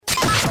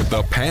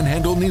the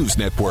Panhandle News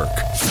Network.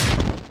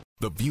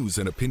 The views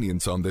and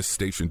opinions on this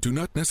station do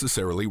not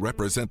necessarily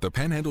represent the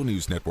Panhandle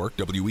News Network,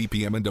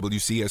 WEPM and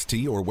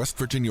WCST, or West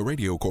Virginia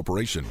Radio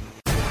Corporation.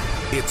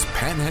 It's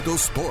Panhandle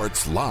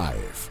Sports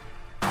Live.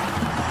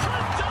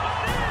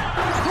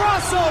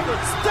 Crossover,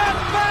 step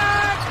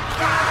back,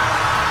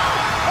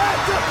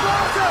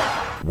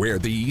 and where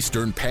the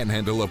Eastern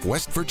Panhandle of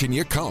West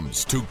Virginia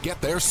comes to get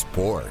their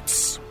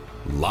sports.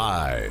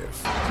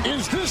 Live.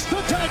 Is this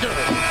the dagger?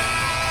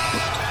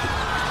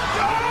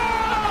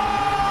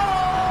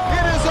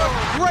 It is a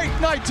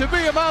great night to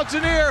be a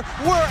Mountaineer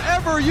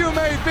wherever you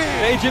may be.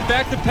 Agent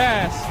back to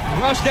pass.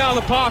 Rush down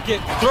the pocket.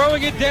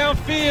 Throwing it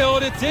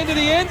downfield. It's into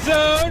the end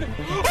zone.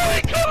 Oh,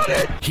 he caught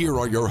it! Here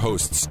are your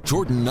hosts,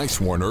 Jordan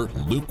Nicewarner,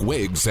 Luke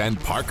Wiggs, and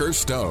Parker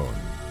Stone.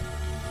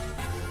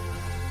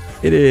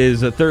 It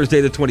is Thursday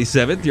the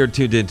 27th. You're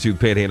tuned into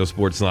Panhandle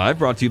Sports Live,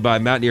 brought to you by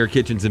Mountaineer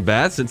Kitchens and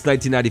Baths. Since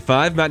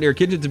 1995, Mountaineer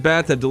Kitchens and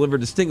Baths have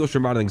delivered distinguished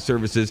remodeling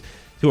services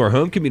to our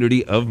home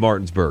community of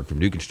Martinsburg. From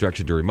new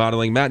construction to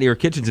remodeling, Mountaineer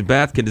Kitchens and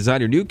Baths can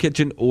design your new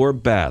kitchen or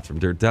bath. From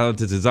their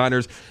talented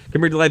designers, can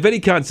bring to life any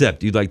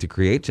concept you'd like to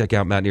create. Check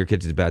out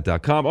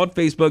MountaineerKitchensandBath.com on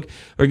Facebook,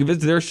 or you can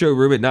visit their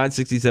showroom at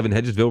 967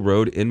 Hedgesville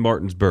Road in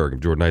Martinsburg. I'm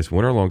Jordan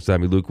Nicewarner, alongside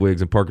me Luke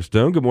Wiggs and Parker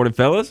Stone. Good morning,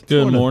 fellas.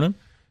 Good morning.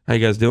 How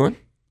you guys doing?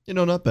 You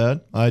know, not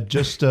bad. I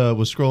just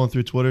was scrolling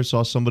through Twitter,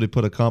 saw somebody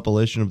put a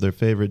compilation of their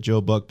favorite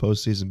Joe Buck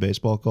postseason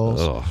baseball calls.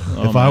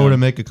 If I were to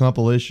make a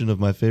compilation of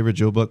my favorite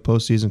Joe Buck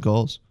postseason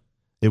calls,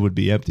 it would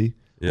be empty.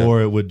 Yeah.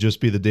 Or it would just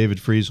be the David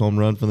Freese home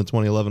run from the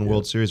 2011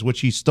 World Series,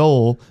 which he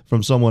stole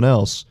from someone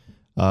else.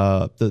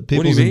 What do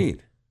you mean?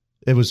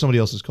 It was somebody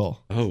else's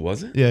call. Oh,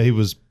 was it? Yeah, he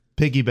was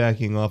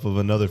piggybacking off of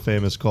another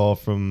famous call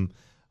from,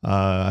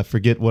 I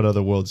forget what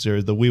other World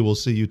Series, the We Will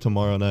See You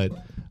Tomorrow Night.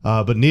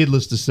 But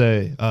needless to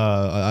say,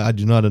 I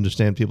do not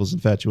understand people's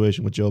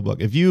infatuation with Joe Buck.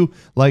 If you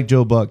like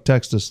Joe Buck,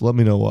 text us. Let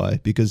me know why,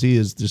 because he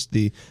is just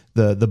the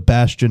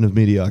bastion of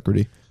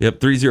mediocrity. Yep,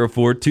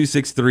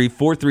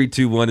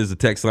 304-263-4321 is the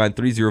text line,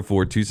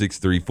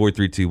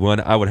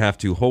 304-263-4321. I would have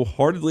to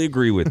wholeheartedly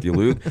agree with you,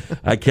 Luke.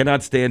 I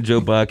cannot stand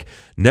Joe Buck.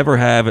 Never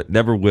have,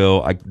 never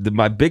will.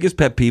 My biggest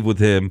pet peeve with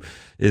him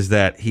is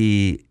that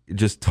he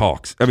just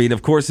talks. I mean,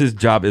 of course, his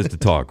job is to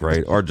talk,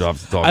 right? Our job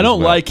is to talk. I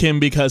don't like him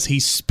because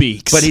he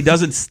speaks. But he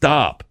doesn't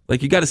stop.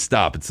 Like, you got to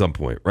stop at some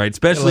point, right?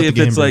 Especially if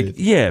it's like,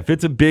 if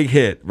it's a big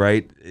hit,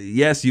 right?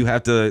 Yes, you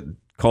have to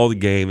call the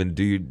game and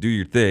do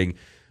your thing,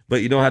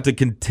 but you don't have to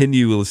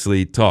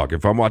continuously talk.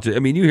 If I'm watching, I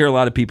mean, you hear a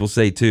lot of people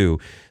say, too,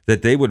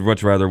 that they would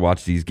much rather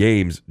watch these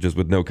games just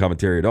with no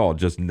commentary at all,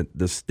 just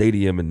the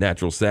stadium and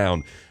natural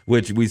sound,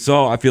 which we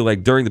saw, I feel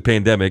like, during the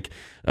pandemic,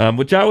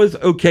 which I was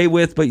okay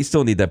with, but you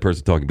still need that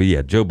person talking. But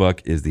yeah, Joe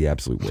Buck is the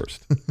absolute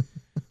worst. What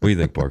do you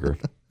think, Parker?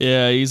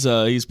 Yeah, he's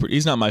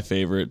not my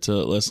favorite to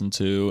listen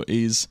to.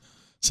 He's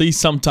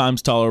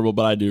sometimes tolerable,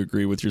 but I do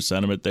agree with your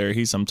sentiment there.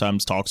 He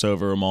sometimes talks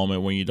over a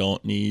moment when you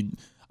don't need.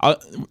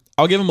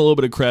 I'll give him a little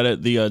bit of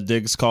credit. The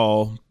Diggs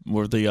call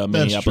with the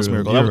Minneapolis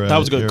Miracle. That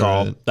was a good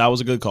call. Right. That was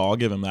a good call. I'll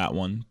give him that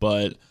one.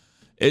 But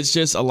it's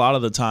just a lot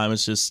of the time,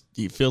 it's just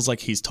he feels like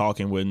he's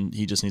talking when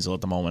he just needs to let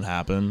the moment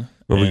happen.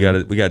 Well, we got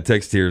a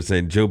text here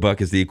saying Joe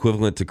Buck is the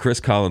equivalent to Chris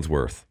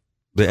Collinsworth.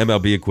 The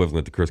MLB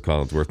equivalent to Chris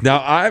Collinsworth. Now,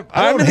 I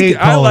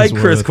like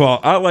Chris.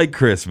 I like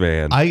Chris,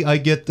 man. I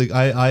get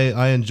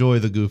I enjoy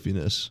the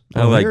goofiness.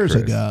 I like here's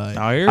Chris. A guy.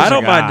 I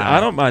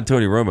don't mind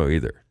Tony Romo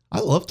either. I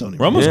love Tony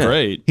Romo. Romo's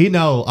great.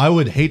 I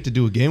would hate to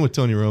do a game with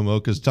Tony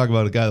Romo because talk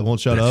about a guy that won't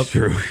shut up.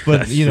 True. But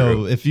That's you know,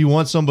 true. if you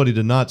want somebody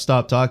to not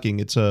stop talking,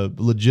 it's a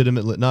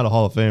legitimate, not a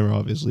Hall of Famer,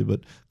 obviously,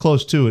 but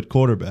close to it,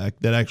 quarterback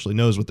that actually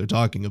knows what they're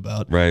talking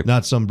about. Right.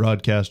 Not some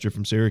broadcaster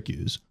from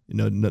Syracuse. You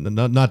know,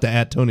 not to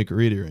at Tony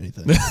Caridi or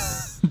anything.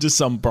 Just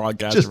some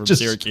broadcaster from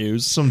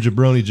Syracuse. Some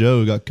jabroni Joe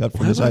who got cut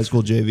from his high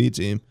school JV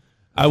team.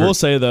 I will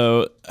say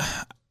though,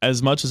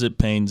 as much as it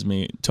pains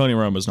me, Tony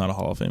Romo's not a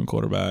Hall of Fame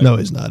quarterback. No,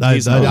 he's not. I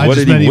just What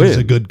did meant he he was win?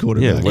 a good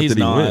quarterback. Yeah, what He's did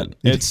he not.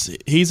 win?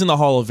 He's in the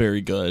Hall of Very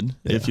Good.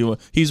 Yeah.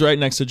 He's right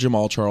next to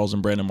Jamal Charles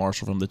and Brandon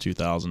Marshall from the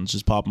 2000s.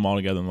 Just pop them all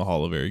together in the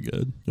Hall of Very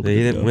Good. He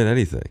didn't win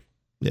anything.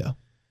 Yeah.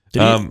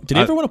 Did he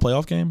ever win a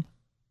playoff game?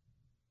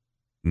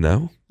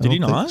 No. Did he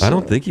not? I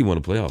don't think he won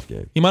a playoff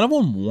game. He might have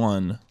won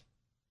one.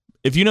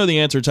 If you know the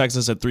answer, text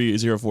us at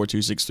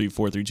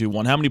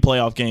 304-263-4321. How many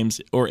playoff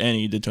games or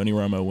any did Tony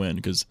Romo win?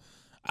 Because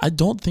I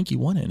don't think he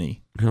won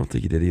any. I don't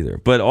think he did either.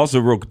 But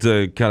also,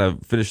 to kind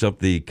of finish up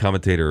the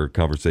commentator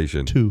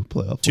conversation. Two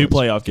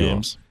playoff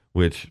games.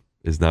 Which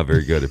is not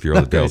very good if you're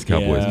on the Dallas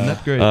Cowboys. Yeah.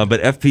 Not great.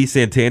 But FP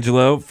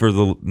Santangelo, for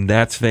the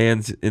Nats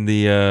fans in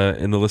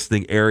the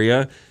listening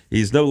area,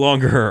 he's no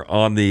longer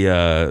on the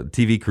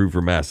TV crew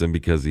for Masson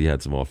because he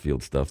had some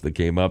off-field stuff that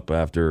came up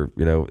after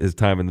his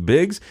time in the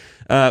bigs.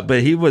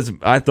 But he was,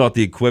 I thought,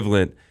 the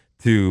equivalent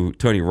to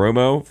Tony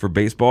Romo for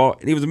baseball,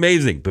 and he was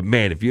amazing. But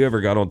man, if you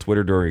ever got on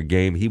Twitter during a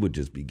game, he would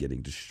just be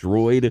getting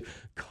destroyed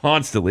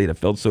constantly, and it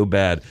felt so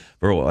bad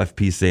for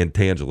FP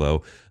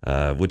Santangelo,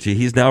 which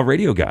he's now a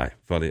radio guy,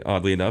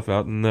 oddly enough,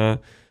 out in San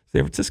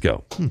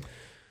Francisco.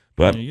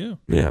 But, there you go.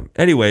 yeah.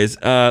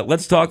 Anyways,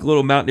 let's talk a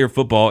little Mountaineer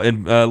football.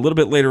 And a little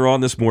bit later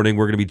on this morning,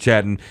 we're going to be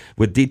chatting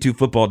with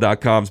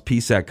D2Football.com's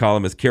PSAC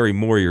columnist Cary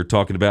Moyer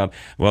talking about,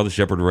 well, the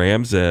Shepherd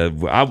Rams.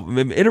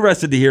 I'm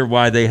interested to hear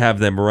why they have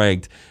them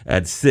ranked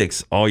at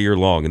 6 all year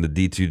long in the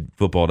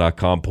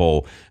D2Football.com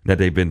poll. That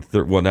they've been,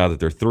 now that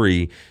they're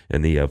 3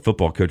 in the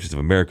Football Coaches of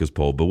America's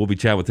poll. But we'll be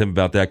chatting with him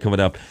about that coming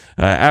up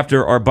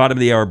after our bottom of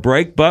the hour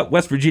break. But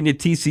West Virginia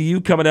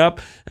TCU coming up.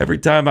 Every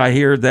time I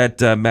hear that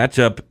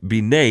matchup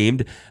be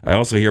named, I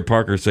also hear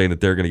Parker saying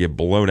that they're going to get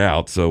blown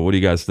out. So what do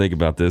you guys think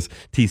about this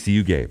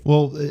TCU game?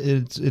 Well,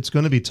 it's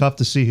going to be tough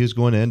to see who's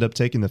going to end up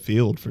taking the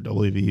field for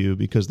WVU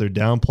because they're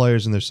down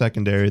players in their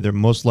secondary. They're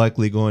most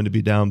likely going to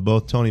be down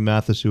both Tony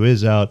Mathis, who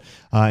is out,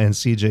 and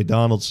C.J.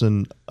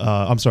 Donaldson.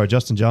 I'm sorry,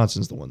 Justin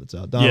Johnson's the one that's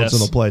out. Donaldson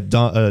will play.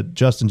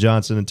 Justin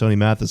Johnson and Tony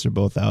Mathis are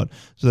both out.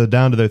 So they're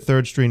down to their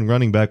third-string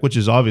running back, which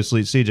is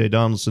obviously C.J.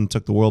 Donaldson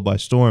took the world by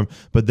storm,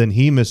 but then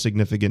he missed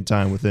significant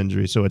time with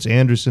injury. So it's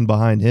Anderson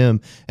behind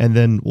him and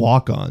then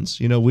walk-ons.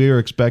 We are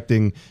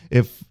expecting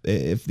if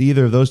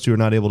either of those two are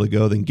not able to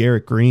go, then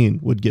Garrett Green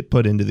would get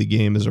put into the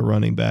game as a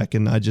running back,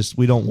 and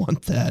we don't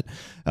want that.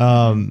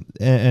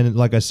 And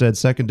like I said,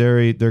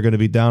 secondary, they're going to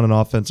be down an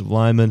offensive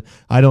lineman.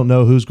 I don't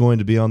know who's going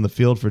to be on the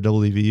field for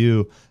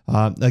WVU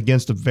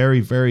against a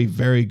very, very,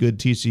 very good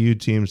TCU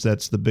team.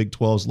 That's the Big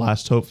 12's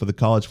last hope for the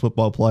college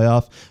football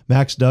playoff.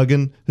 Max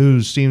Duggan,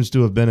 who seems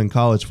to have been in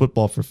college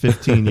football for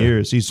 15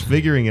 years, he's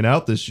figuring it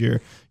out this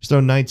year. He's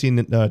thrown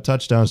 19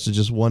 touchdowns to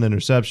just 1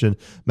 interception.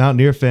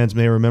 Mountaineer fans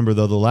may remember,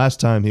 though, the last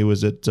time he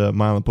was at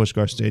Milan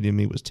Puskar Stadium,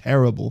 he was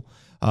terrible.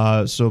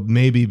 So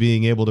maybe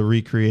being able to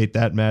recreate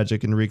that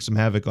magic and wreak some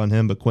havoc on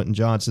him, but Quentin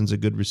Johnson's a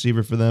good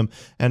receiver for them.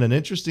 And an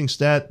interesting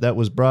stat that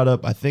was brought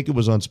up, I think it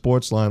was on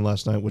Sportsline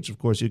last night, which of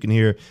course you can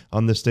hear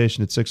on this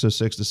station at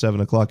 6:06 to 7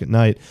 o'clock at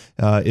night,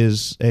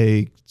 is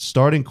a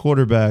starting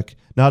quarterback.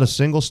 Not a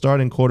single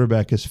starting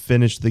quarterback has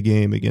finished the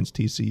game against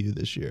TCU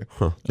this year.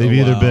 They've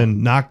either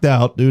been knocked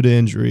out due to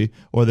injury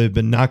or they've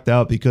been knocked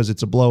out because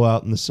it's a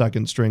blowout and the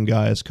second-string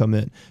guy has come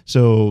in.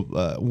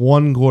 So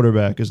one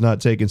quarterback has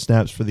not taken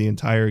snaps for the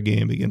entire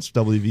game against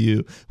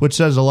WVU, which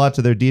says a lot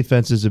to their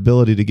defense's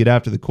ability to get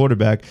after the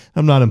quarterback.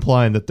 I'm not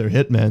implying that they're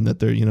hitmen, that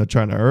they're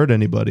trying to hurt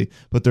anybody,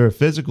 but they're a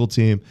physical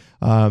team,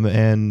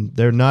 and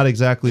they're not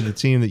exactly the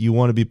team that you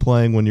want to be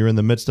playing when you're in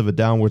the midst of a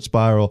downward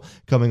spiral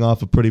coming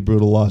off a pretty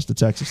brutal loss to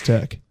Texas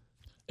Tech.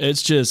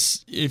 It's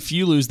just, if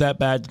you lose that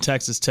bad to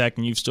Texas Tech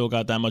and you've still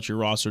got that much of your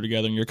roster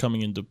together and you're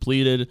coming in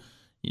depleted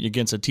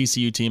against a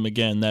TCU team,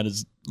 again, that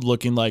is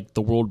looking like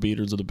the world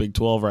beaters of the Big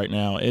 12 right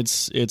now,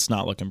 it's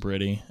not looking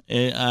pretty.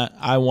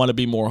 I want to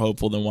be more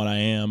hopeful than what I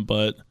am,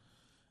 but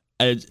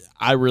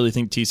I really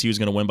think TCU is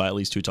going to win by at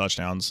least 2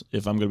 touchdowns,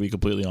 if I'm going to be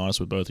completely honest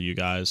with both of you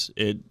guys.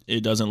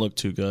 It doesn't look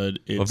too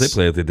good. Well, if they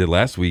play like they did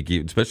last week,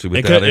 especially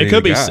without any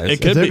guys. If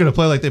they're going to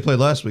play like they played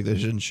last week, they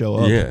shouldn't show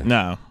up. Yeah.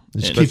 No.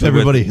 Just keep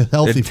everybody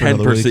healthy for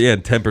another week. Yeah,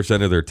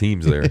 10% of their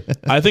teams there.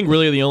 I think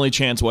really the only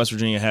chance West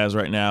Virginia has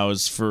right now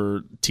is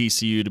for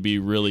TCU to be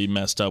really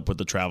messed up with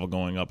the travel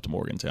going up to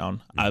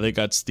Morgantown. I think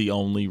that's the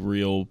only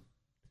real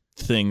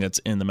thing that's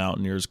in the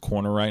Mountaineers'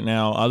 corner right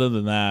now. Other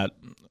than that,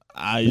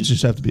 it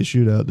just have to be a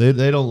shootout.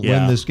 They don't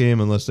win this game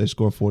unless they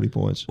score 40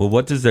 points. Well,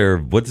 what does the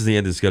end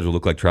of the schedule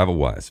look like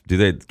travel-wise?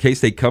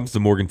 K-State comes to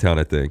Morgantown,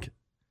 I think.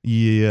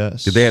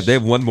 Yes. They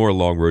have one more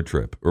long road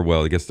trip, or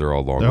well, I guess they're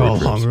all long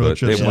road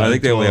trips. I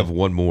think they only have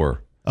one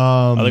more.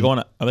 Are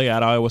they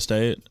at Iowa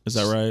State? Is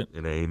that right?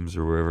 In Ames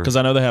or wherever? Because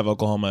I know they have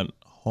Oklahoma at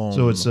home.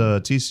 So it's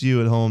TCU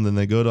at home, then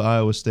they go to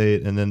Iowa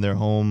State, and then they're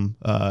home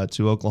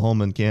to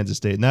Oklahoma and Kansas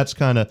State. And that's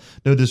kind of,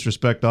 no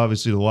disrespect,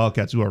 obviously, to the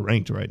Wildcats, who are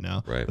ranked right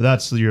now. Right. But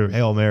that's your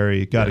Hail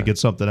Mary. Got to get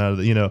something out of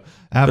it.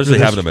 Especially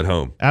having them at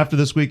home. After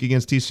this week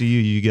against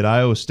TCU, you get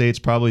Iowa State's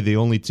probably the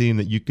only team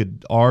that you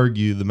could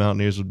argue the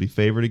Mountaineers would be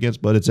favored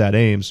against, but it's at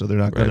Ames, so they're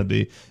not going to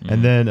be. Mm-hmm.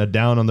 And then a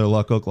down on their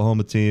luck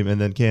Oklahoma team, and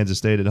then Kansas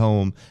State at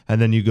home,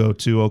 and then you go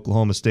to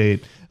Oklahoma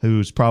State,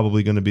 who's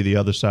probably going to be the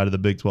other side of the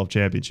Big 12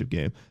 championship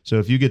game. So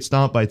if you get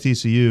stomped by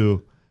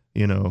TCU,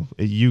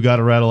 you got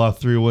to rattle off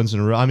 3 wins in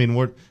a row. I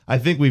mean, I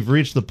think we've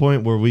reached the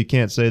point where we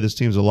can't say this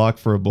team's a lock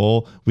for a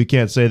bowl. We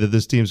can't say that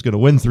this team's going to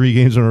win 3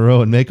 games in a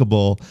row and make a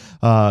bowl.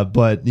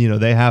 But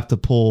they have to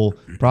pull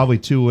probably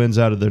 2 wins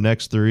out of their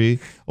next 3,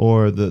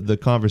 or the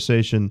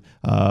conversation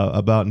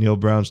about Neil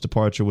Brown's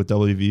departure with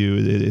WVU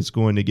is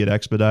going to get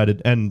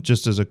expedited. And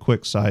just as a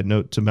quick side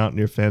note to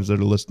Mountaineer fans that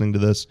are listening to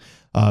this,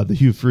 the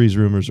Hugh Freeze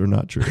rumors are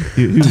not true.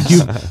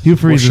 Hugh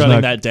Freeze we're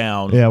shutting that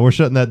down. Yeah, we're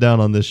shutting that down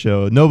on this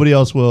show. Nobody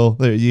else will.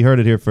 You heard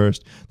it here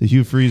first. The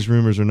Hugh Freeze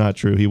rumors are not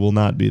true. He will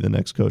not be the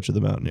next coach of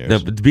the Mountaineers. Now,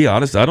 but to be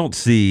honest, I don't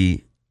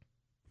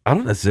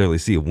necessarily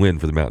see a win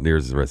for the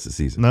Mountaineers the rest of the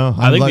season. No,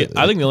 I think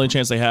the only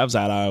chance they have is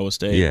at Iowa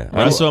State. Yeah, the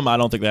rest of them, I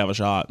don't think they have a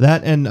shot.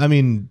 That, and I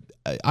mean,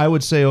 I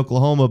would say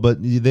Oklahoma,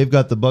 but they've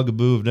got the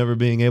bugaboo of never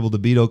being able to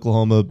beat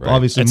Oklahoma. Right.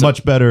 Obviously,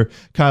 much better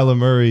Kyler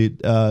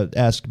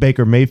Murray-esque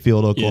Baker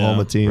Mayfield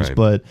Oklahoma teams, right.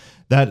 But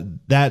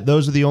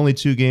those are the only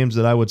two games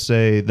that I would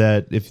say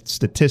that if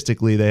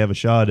statistically they have a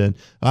shot in.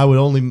 I would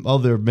only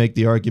other make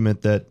the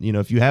argument that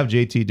if you have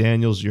JT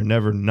Daniels, you're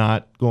never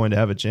not going to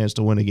have a chance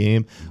to win a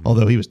game. Mm-hmm.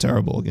 Although he was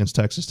terrible against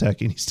Texas Tech,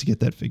 he needs to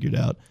get that figured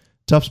out.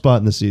 Tough spot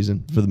in the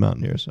season for the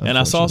Mountaineers. And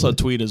I saw a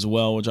tweet as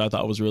well, which I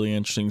thought was really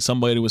interesting.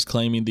 Somebody was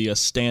claiming the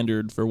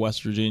standard for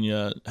West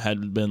Virginia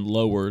had been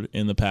lowered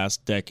in the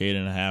past decade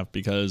and a half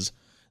because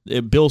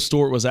Bill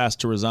Stewart was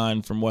asked to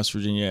resign from West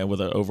Virginia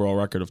with an overall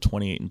record of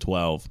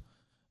 28-12.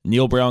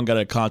 Neil Brown got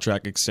a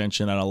contract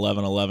extension at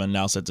 11-11,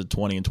 now sets at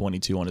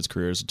 20-22 on his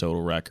career as a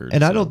total record.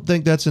 And I don't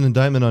think that's an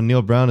indictment on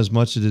Neil Brown as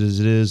much as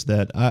it is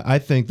that I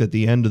think that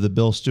the end of the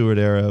Bill Stewart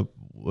era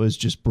was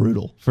just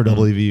brutal for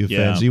WVU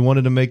fans. You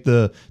wanted to make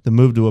the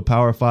move to a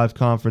Power 5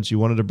 conference. You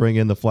wanted to bring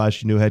in the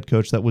flashy new head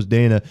coach. That was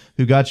Dana,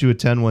 who got you a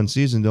 10-1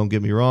 season, don't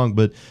get me wrong,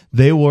 but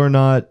they were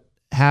not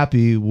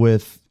happy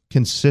with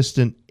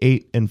consistent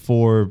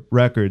 8-4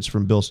 records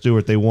from Bill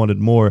Stewart. They wanted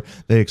more.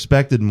 They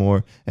expected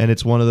more, and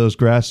it's one of those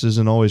grass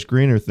isn't always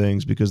greener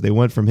things because they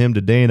went from him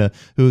to Dana,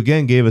 who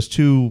again gave us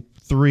 2-3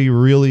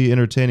 really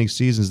entertaining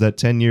seasons, that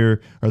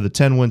 10-year or the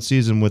 10-win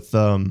season with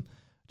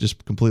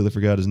just completely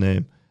forgot his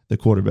name. The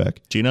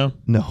quarterback. Gino?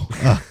 No.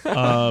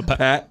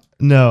 Pat?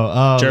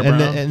 No.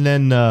 And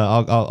then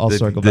I'll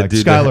circle back.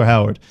 Skylar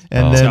Howard.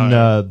 And then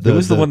it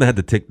was the one that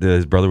had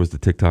his brother was the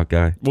TikTok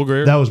guy. Will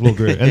Greer? That was Will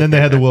Greer. And then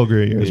they had the Will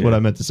Greer year is what I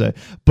meant to say.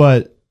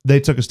 But they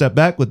took a step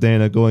back with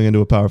Dana going into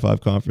a Power 5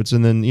 conference.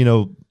 And then,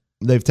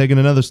 they've taken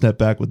another step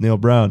back with Neil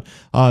Brown.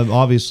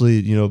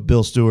 Obviously,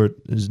 Bill Stewart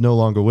is no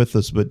longer with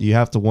us, but you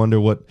have to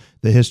wonder what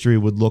the history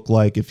would look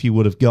like if he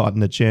would have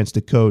gotten a chance to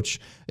coach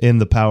in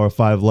the Power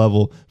 5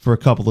 level for a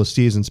couple of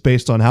seasons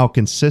based on how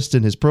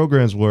consistent his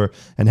programs were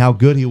and how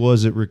good he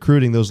was at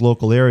recruiting those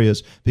local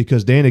areas,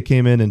 because Dana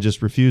came in and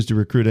just refused to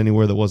recruit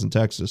anywhere that wasn't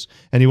Texas.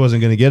 And he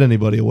wasn't going to get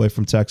anybody away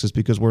from Texas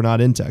because we're not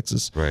in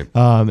Texas. Right.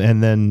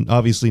 And then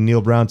obviously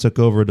Neil Brown took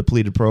over a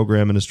depleted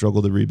program and a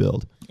struggle to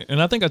rebuild.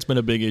 And I think that's been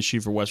a big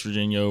issue for West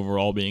Virginia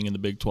overall, being in the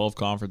Big 12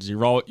 conference.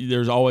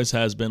 There's always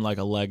has been like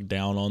a leg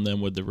down on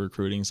them with the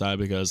recruiting side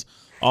because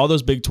all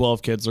those Big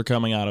 12 kids are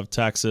coming out of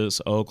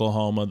Texas,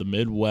 Oklahoma, the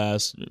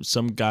Midwest,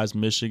 some guys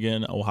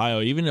Michigan, Ohio.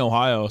 Even in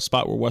Ohio, a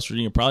spot where West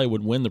Virginia probably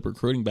would win the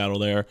recruiting battle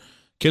there.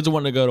 Kids are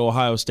wanting to go to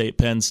Ohio State,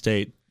 Penn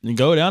State, and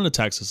go down to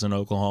Texas and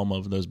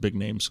Oklahoma for those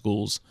big-name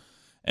schools.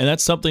 And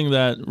that's something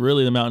that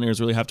really the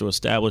Mountaineers really have to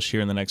establish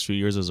here in the next few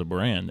years as a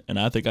brand. And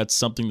I think that's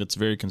something that's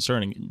very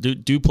concerning.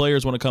 Do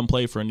players want to come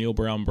play for a Neil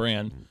Brown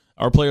brand?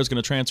 Are players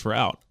going to transfer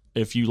out?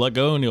 If you let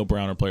go of Neil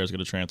Brown, are players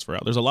going to transfer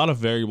out? There's a lot of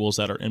variables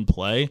that are in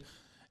play.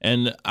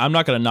 And I'm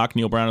not going to knock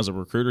Neil Brown as a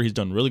recruiter. He's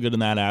done really good in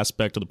that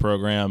aspect of the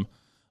program.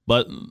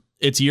 But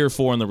it's year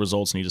 4 and the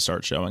results need to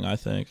start showing, I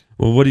think.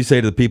 Well, what do you say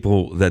to the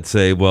people that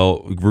say,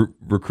 well,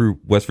 recruit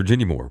West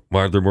Virginia more?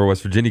 Why aren't there more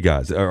West Virginia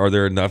guys? Are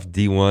there enough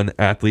D1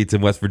 athletes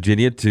in West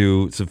Virginia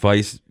to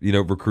suffice,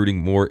 recruiting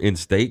more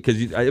in-state? Because,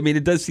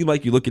 it does seem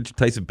like you look at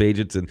Tyson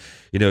Bagents and,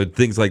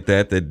 things like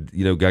that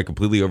got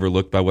completely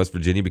overlooked by West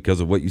Virginia because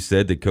of what you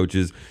said, that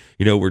coaches,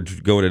 were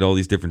going in all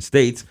these different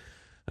states.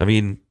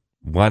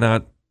 Why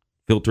not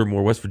filter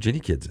more West Virginia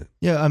kids in?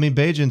 Yeah,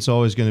 Bagent's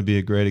always going to be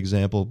a great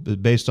example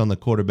based on the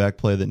quarterback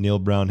play that Neil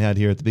Brown had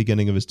here at the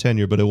beginning of his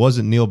tenure, but it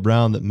wasn't Neil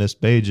Brown that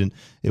missed Bagent.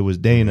 It was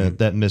Dana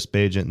that missed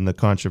Bagent, and the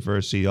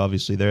controversy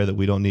obviously there that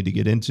we don't need to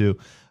get into.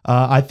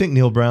 I think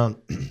Neil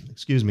Brown,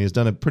 has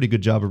done a pretty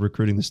good job of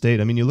recruiting the state.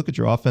 You look at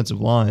your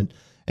offensive line,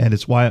 and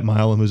it's Wyatt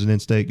Milam, who's an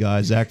in-state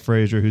guy, Zach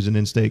Frazier, who's an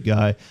in-state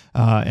guy,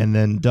 and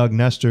then Doug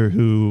Nestor,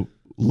 who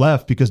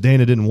left because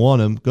Dana didn't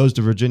want him, goes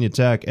to Virginia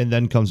Tech, and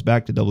then comes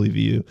back to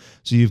WVU.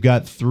 So you've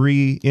got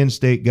 3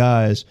 in-state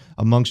guys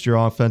amongst your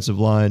offensive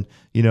line.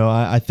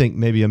 I think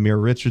maybe Amir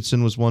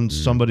Richardson was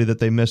somebody that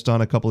they missed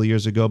on a couple of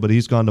years ago, but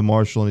he's gone to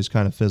Marshall and he's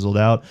kind of fizzled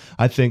out.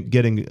 I think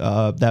getting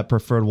that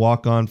preferred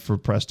walk-on for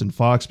Preston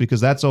Fox,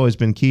 because that's always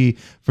been key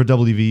for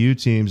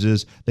WVU teams,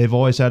 is they've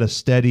always had a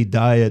steady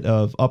diet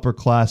of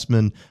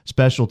upperclassmen,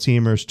 special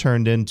teamers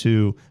turned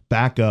into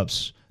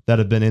backups that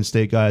have been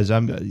in-state guys.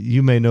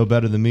 You may know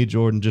better than me,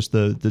 Jordan, just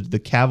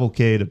the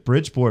cavalcade of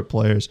Bridgeport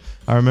players.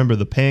 I remember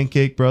the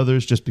Pancake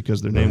Brothers, just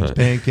because their name was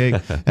Pancake,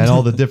 and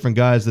all the different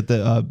guys that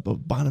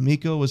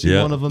Bonamico, was he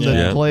one of them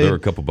that played? There were a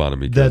couple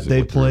Bonamicos that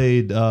they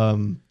played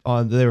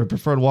they were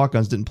preferred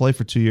walk-ons, didn't play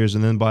for 2 years,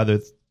 and then by their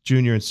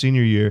junior and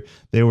senior year,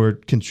 they were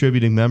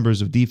contributing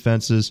members of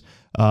defenses.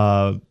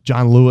 John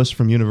Lewis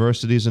from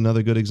University is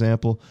another good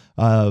example.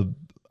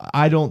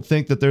 I don't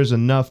think that there's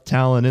enough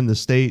talent in the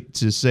state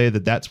to say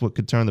that that's what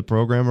could turn the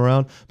program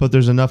around, but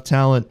there's enough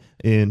talent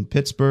in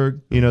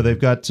Pittsburgh. They've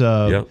got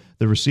the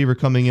receiver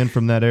coming in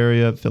from that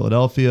area.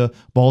 Philadelphia,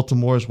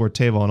 Baltimore is where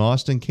Tavon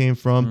Austin came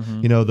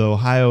from. The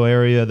Ohio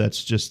area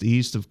that's just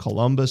east of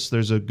Columbus.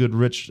 There's a good,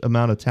 rich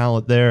amount of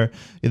talent there.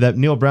 That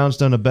Neil Brown's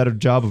done a better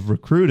job of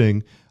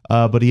recruiting.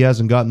 but he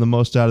hasn't gotten the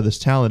most out of this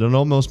talent. It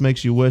almost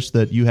makes you wish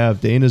that you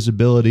have Dana's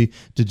ability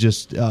to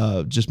just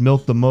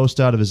milk the most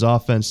out of his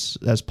offense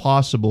as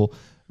possible,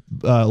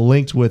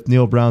 linked with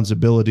Neil Brown's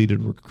ability to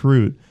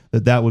recruit.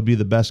 That would be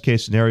the best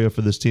case scenario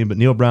for this team. But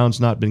Neil Brown's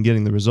not been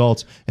getting the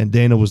results, and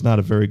Dana was not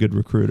a very good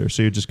recruiter.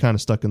 So you're just kind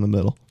of stuck in the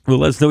middle. Well,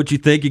 let us know what you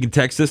think. You can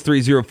text us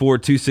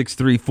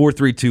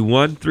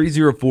 304-263-4321,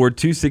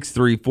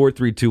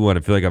 304-263-4321.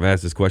 I feel like I've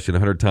asked this question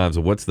 100 times.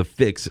 What's the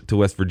fix to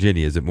West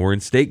Virginia? Is it more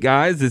in-state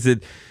guys? Is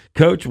it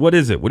coach? What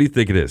is it? What do you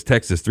think it is?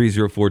 Text us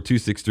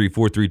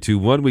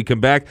 304-263-4321. We come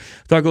back,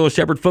 talk a little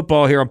Shepherd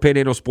football here on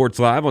Panhandle Sports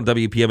Live on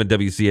WPM and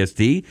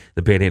WCST,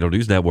 the Panhandle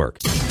News Network.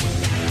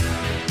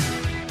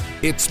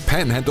 It's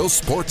Panhandle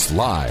Sports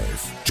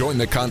Live. Join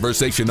the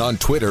conversation on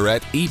Twitter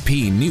at EP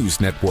News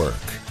Network.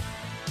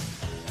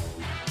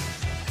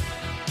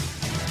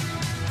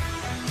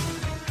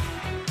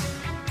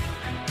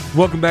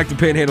 Welcome back to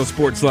Panhandle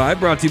Sports Live,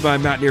 brought to you by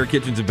Mountaineer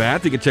Kitchens and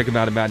Bath. You can check them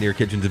out at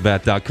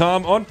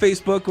mountaineerkitchensandbath.com, on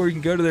Facebook, or you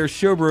can go to their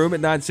showroom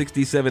at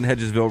 967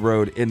 Hedgesville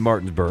Road in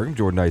Martinsburg.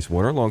 Jordan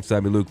Nicewarner,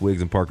 alongside me, Luke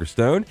Wiggs and Parker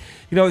Stone.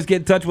 You can always get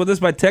in touch with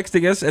us by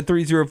texting us at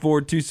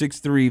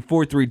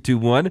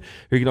 304-263-4321, or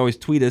you can always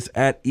tweet us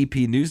at EP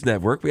News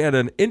Network. We had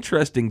an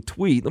interesting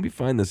tweet. Let me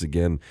find this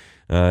again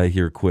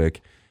here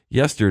quick.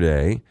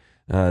 Yesterday,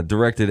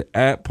 directed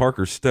at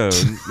Parker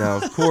Stone. Now,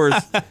 of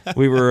course,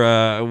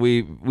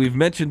 we've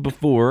mentioned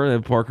before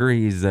that Parker,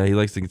 he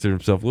likes to consider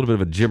himself a little bit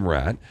of a gym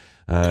rat,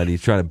 and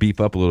he's trying to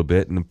beef up a little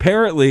bit. And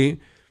apparently,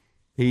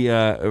 he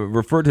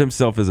referred to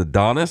himself as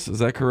Adonis. Is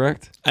that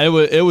correct?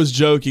 It was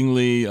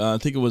jokingly. I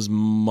think it was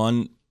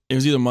It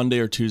was either Monday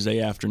or Tuesday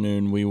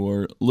afternoon.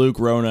 Luke,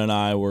 Rona, and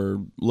I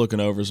were looking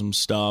over some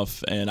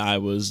stuff, and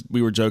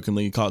we were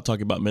jokingly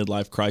talking about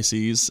midlife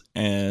crises,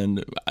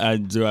 and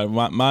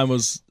mine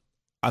was.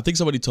 I think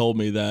somebody told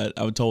me that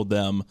I told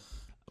them,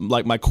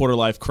 like, my quarter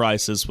life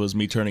crisis was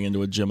me turning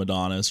into a Jim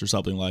Adonis or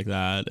something like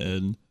that.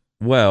 And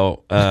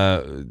well,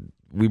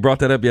 we brought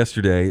that up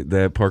yesterday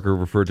that Parker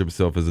referred to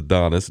himself as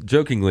Adonis,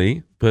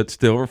 jokingly, but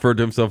still referred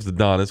to himself as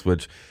Adonis.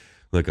 Which,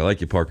 look, I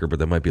like you, Parker, but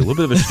that might be a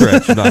little bit of a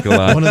stretch. I'm not gonna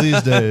lie. One of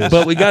these days.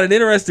 But we got an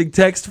interesting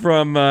text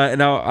from,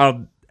 and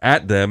I'll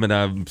at them, and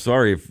I'm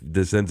sorry if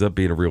this ends up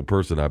being a real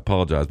person. I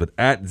apologize, but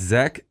at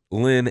Zach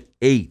Lynn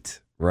 8.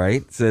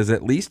 Right? Says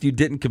at least he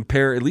didn't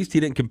compare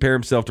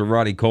himself to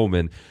Ronnie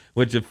Coleman,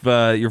 which if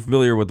you're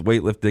familiar with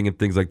weightlifting and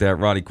things like that,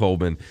 Ronnie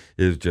Coleman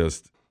is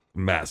just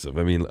massive.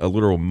 I mean, a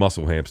literal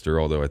muscle hamster,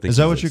 although I think is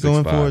that what you're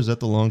going for? Is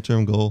that the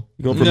long-term goal?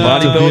 You going for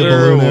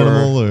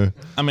bodybuilder or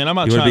I mean, I'm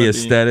not you trying to be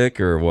aesthetic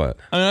or what?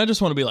 I mean, I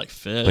just want to be like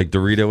fit. Like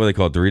Dorito, what do they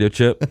call it? Dorito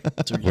chip?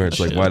 Where it's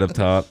like white up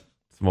top,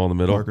 small in the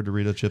middle. Parker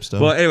Dorito chip stuff.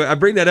 Well, anyway, I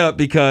bring that up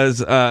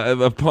because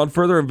upon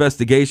further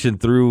investigation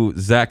through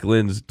Zach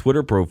Lynn's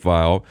Twitter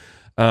profile,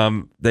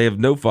 they have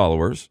no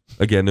followers.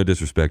 Again, no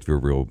disrespect if you're a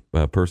real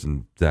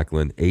person, Zach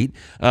Lynn 8.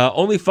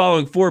 Only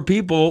following 4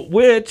 people,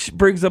 which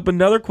brings up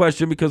another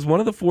question because one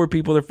of the 4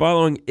 people they're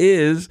following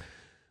is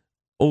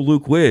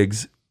Luke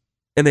Wiggs,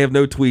 and they have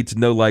no tweets,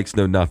 no likes,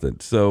 no nothing.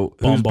 So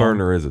whose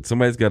burner is it?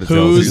 Somebody's got to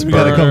tell us whose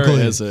burner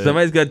is it.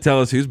 Somebody's got to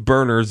tell us whose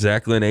burner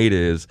Zach Lynn 8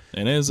 is.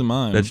 It isn't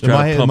mine.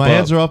 My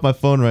hands are off my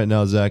phone right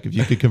now, Zach. If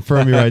you could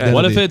confirm your identity.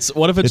 What if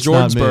it's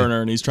Jordan's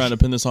burner and he's trying to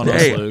pin this on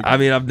us, Luke? I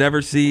mean, I've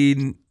never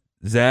seen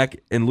Zach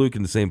and Luke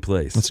in the same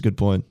place. That's a good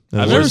point.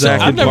 I've never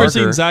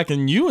seen Zach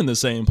and you in the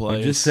same place.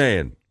 I'm just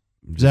saying.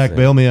 Zach,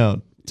 bail me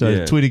out.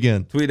 Tweet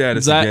again. Tweet at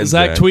us Zach, again,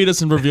 Zach, tweet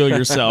us and reveal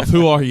yourself.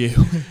 Who are you?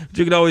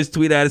 You can always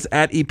tweet at us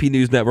at EP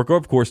News Network, or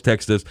of course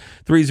text us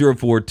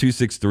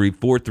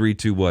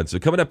 304-263-4321. So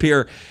coming up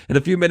here in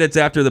a few minutes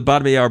after the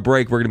bottom of the hour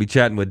break, we're going to be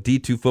chatting with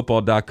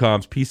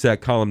D2Football.com's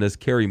PSAC columnist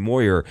Cary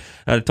Moyer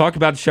to talk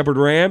about the Shepherd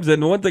Rams.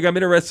 And one thing I'm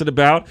interested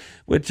about,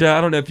 which I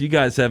don't know if you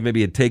guys have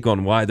maybe a take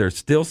on why they're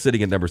still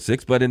sitting at number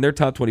 6, but in their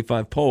top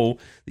 25 poll,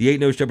 the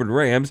 8-0 Shepherd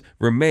Rams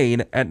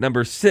remain at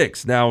number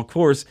 6. Now, of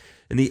course,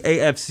 in the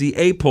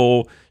AFCA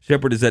poll,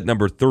 Shepherd is at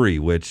number 3,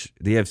 which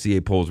the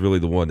AFCA poll is really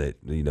the one that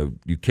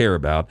you care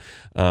about.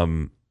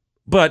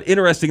 But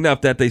interesting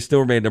enough that they still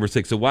remain at number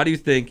 6. So why do you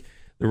think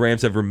the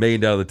Rams have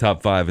remained out of the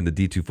top 5 in the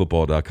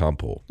D2Football.com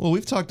poll? Well,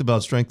 we've talked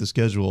about strength of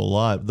schedule a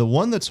lot. The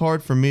one that's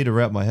hard for me to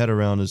wrap my head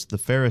around is the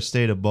Ferris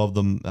State above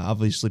them,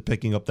 obviously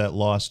picking up that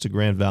loss to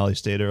Grand Valley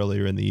State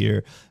earlier in the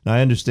year. And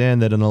I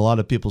understand that in a lot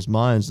of people's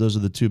minds, those are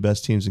the 2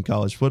 best teams in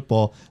college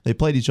football. They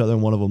played each other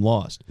and one of them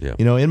lost. Yeah.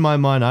 In my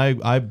mind,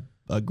 I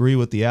agree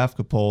with the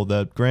AFCA poll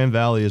that Grand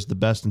Valley is the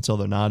best until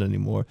they're not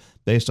anymore,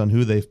 based on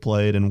who they've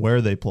played and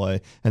where they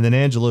play. And then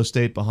Angelo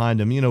State behind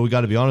them. We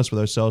got to be honest with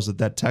ourselves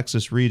that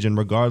Texas region,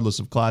 regardless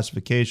of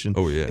classification,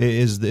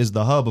 is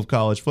the hub of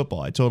college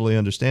football. I totally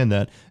understand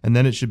that. And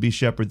then it should be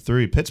Shepherd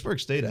 3. Pittsburgh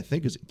State, I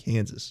think, is in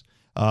Kansas.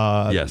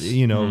 Yes.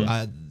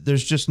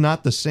 There's just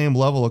not the same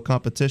level of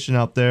competition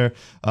out there.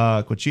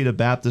 Quachita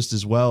Baptist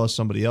as well as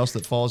somebody else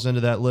that falls into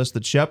that list.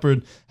 That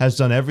Shepherd has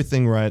done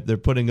everything right. They're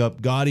putting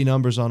up gaudy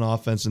numbers on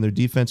offense, and their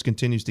defense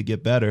continues to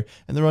get better,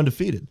 and they're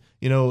undefeated.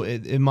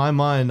 in my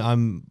mind,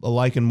 I'm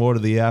likened more to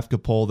the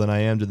AFCA poll than I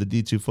am to the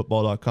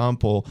D2Football.com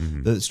poll.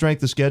 Mm-hmm. The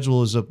strength of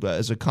schedule is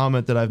a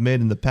comment that I've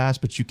made in the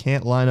past, but you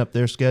can't line up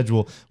their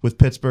schedule with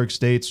Pittsburgh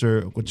State's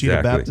or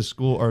Wichita Baptist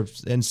School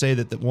and say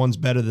that one's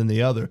better than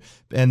the other.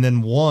 And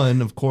then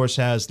one, of course,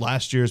 has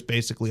last year's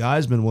basically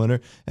Heisman winner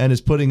and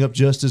is putting up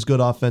just as good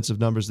offensive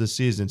numbers this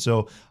season.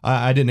 So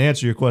I didn't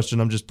answer your question.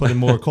 I'm just putting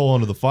more coal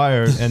under the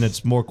fire, and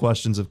it's more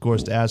questions, of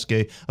course, to ask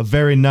a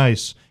very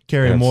nice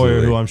Cary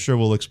Moyer, who I'm sure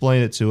will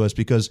explain it to us,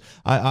 because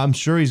I'm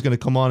sure he's going to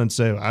come on and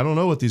say, I don't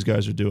know what these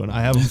guys are doing.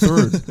 I have them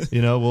third.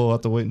 We'll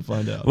have to wait and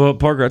find out. Well,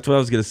 Parker, that's what I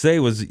was going to say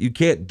was you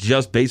can't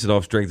just base it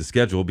off strength of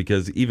schedule,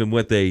 because even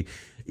with a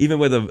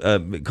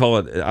call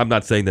it, I'm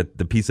not saying that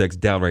the PSAC's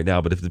down right now,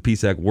 but if the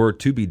PSAC were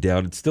to be down,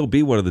 it'd still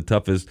be one of the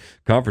toughest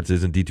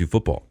conferences in D2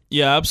 football.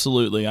 Yeah,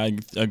 absolutely. I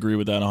agree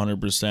with that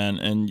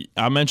 100%. And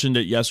I mentioned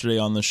it yesterday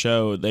on the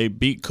show. They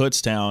beat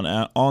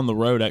Kutztown on the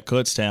road at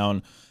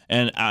Kutztown.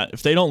 And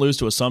if they don't lose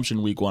to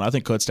Assumption week 1, I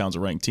think Kutztown's a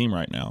ranked team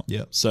right now.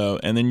 Yeah. So,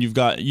 and then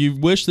you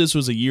wish this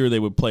was a year they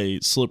would play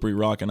Slippery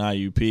Rock and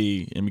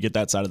IUP and get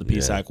that side of the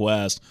PSAC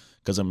West,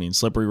 because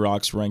Slippery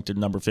Rock's ranked at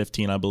number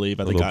 15, I believe.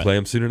 I think they'll play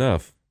them soon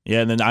enough. Yeah,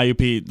 and then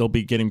IUP, they'll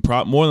be getting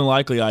more than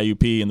likely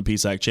IUP in the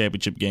PSAC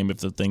championship game if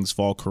the things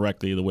fall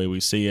correctly the way we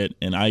see it.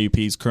 And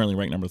IUP is currently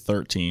ranked number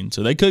 13,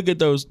 so they could get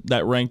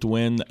that ranked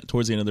win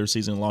towards the end of their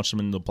season and launch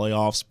them into the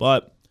playoffs,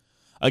 but.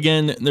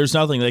 Again, there's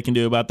nothing they can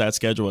do about that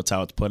schedule. It's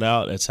how it's put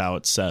out. It's how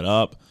it's set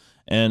up.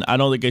 And I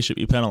don't think they should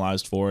be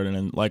penalized for it.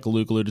 And like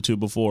Luke alluded to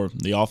before,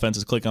 the offense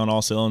is clicking on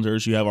all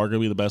cylinders. You have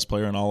arguably the best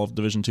player in all of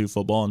Division II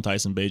football in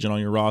Tyson Bajan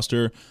on your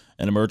roster,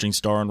 an emerging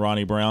star in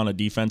Ronnie Brown, a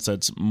defense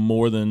that's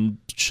more than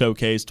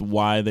showcased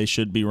why they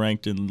should be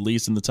ranked at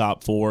least in the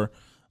top 4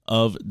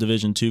 of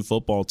Division II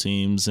football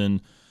teams.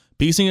 And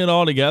piecing it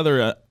all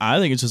together, I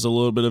think it's just a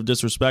little bit of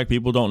disrespect.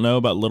 People don't know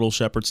about Little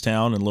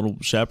Shepherdstown and Little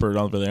Shepherd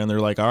over there, and they're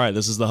like, all right,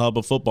 this is the hub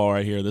of football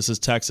right here. This is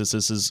Texas.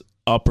 This is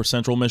upper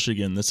central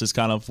Michigan. This is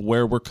kind of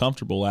where we're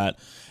comfortable at.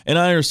 And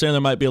I understand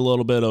there might be a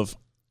little bit of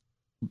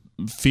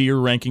fear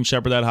ranking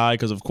Shepherd that high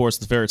because, of course,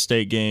 the Ferret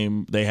State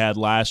game they had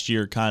last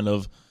year kind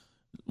of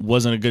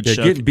wasn't a good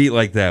show. Getting beat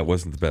like that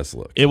wasn't the best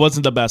look. It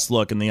wasn't the best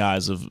look in the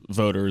eyes of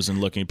voters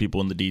and looking at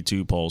people in the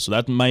D2 poll. So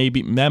that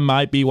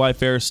might be why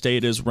Ferris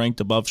State is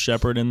ranked above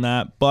Shepherd in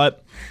that.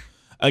 But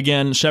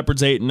again,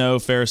 Shepherd's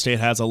 8-0. Ferris State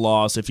has a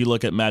loss. If you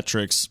look at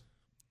metrics,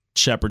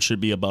 Shepherd should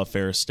be above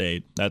Ferris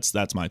State.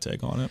 That's my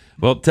take on it.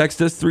 Well,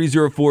 text us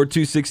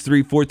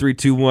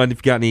 304-263-4321 if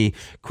you got any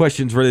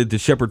questions related to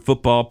Shepherd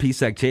football,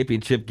 PSAC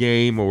championship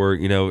game, or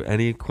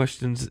any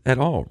questions at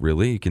all,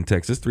 really. You can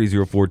text us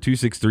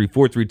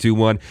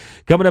 304-263-4321.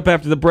 Coming up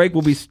after the break,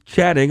 we'll be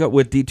chatting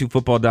with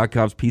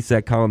D2Football.com's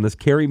PSAC columnist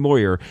Cary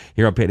Moyer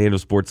here on Panhandle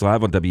Sports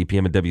Live on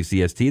WPM and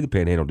WCST, the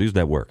Panhandle News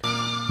Network.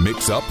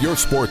 Mix up your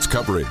sports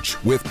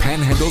coverage with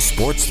Panhandle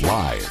Sports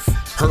Live.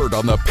 Heard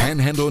on the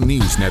Panhandle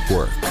News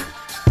Network.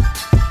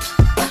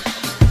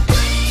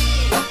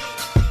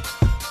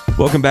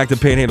 Welcome back to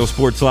Panhandle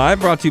Sports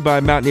Live, brought to you by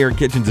Mountaineer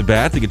Kitchens and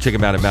Bath. You can check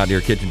them out at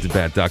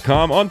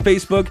mountaineerkitchensandbath.com, on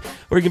Facebook,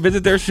 or you can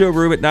visit their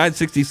showroom at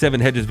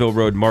 967 Hedgesville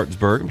Road,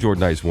 Martinsburg. I'm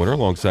Jordan Nicewarner,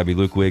 alongside me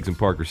Luke Wiggs and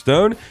Parker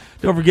Stone.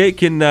 Don't forget, you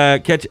can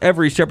catch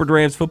every Shepherd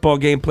Rams football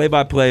game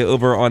play-by-play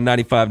over on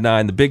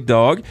 95.9 The Big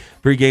Dog.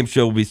 Pre-game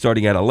show will be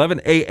starting at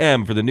 11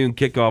 a.m. for the noon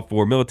kickoff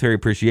for Military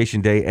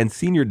Appreciation Day and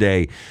Senior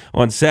Day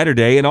on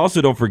Saturday. And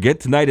also, don't forget,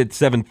 tonight at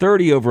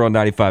 7:30 over on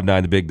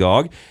 95.9 The Big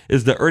Dog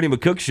is the Ernie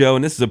McCook Show,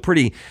 and this is a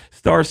pretty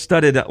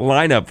star-studded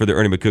lineup for the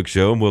Ernie McCook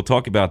Show, and we'll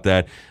talk about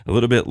that a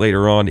little bit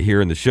later on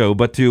here in the show.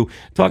 But to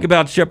talk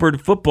about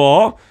Shepherd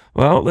football,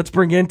 well, let's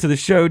bring into the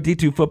show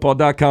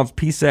D2Football.com's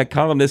PSAC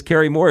columnist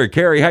Cary Moyer.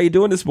 Cary, how you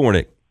doing this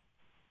morning?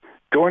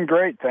 Doing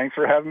great. Thanks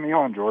for having me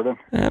on, Jordan.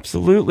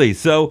 Absolutely.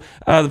 So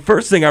the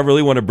first thing I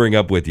really want to bring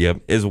up with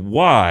you is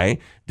why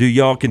do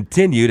y'all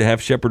continue to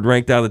have Shepherd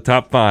ranked out of the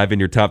top 5 in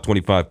your top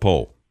 25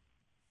 poll?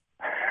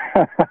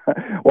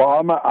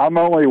 Well, I'm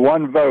only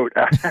one vote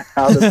out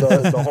of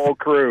the whole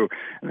crew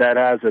that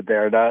has it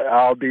there.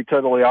 I'll be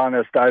totally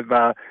honest. I've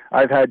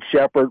had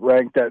Shepherd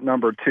ranked at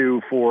number 2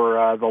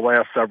 for the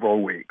last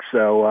several weeks.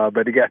 So,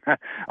 but again,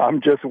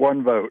 I'm just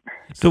one vote.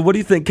 So, what do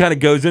you think kind of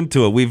goes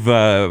into it? We've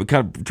kind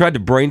of tried to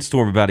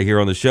brainstorm about it here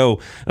on the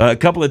show a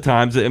couple of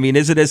times. I mean,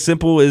 is it as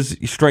simple as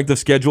strength of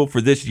schedule for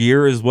this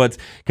year is what's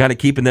kind of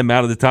keeping them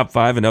out of the top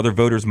 5 in other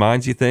voters'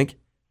 minds, you think?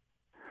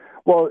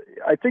 Well,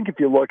 I think if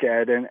you look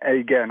at it, and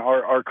again,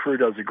 our crew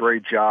does a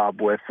great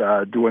job with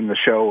doing the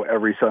show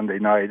every Sunday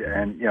night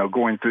and,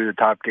 going through the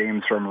top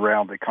games from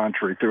around the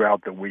country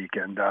throughout the week.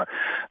 And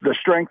the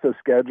strength of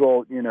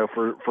schedule,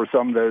 for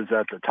some of those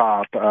at the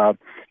top, of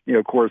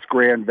course,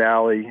 Grand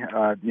Valley,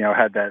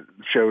 had that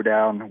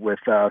showdown with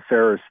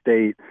Ferris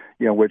State,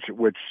 which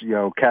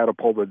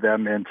catapulted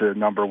them into the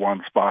number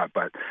 1 spot.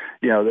 But,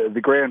 the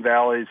Grand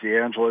Valleys, the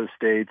Angelo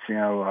States,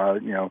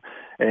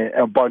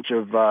 a bunch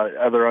of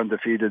other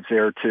undefeateds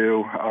there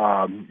too.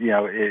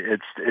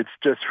 It's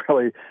just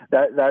really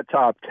that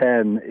top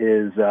 10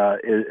 is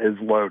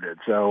loaded.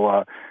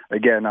 So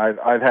again,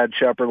 I've had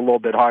Shepherd a little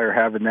bit higher,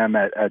 having them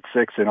at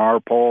 6 in our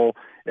poll.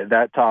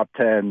 That top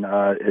 10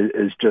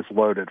 is just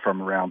loaded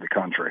from around the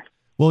country.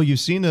 Well,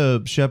 you've seen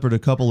Shepherd a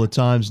couple of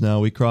times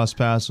now. We crossed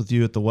paths with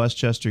you at the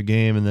Westchester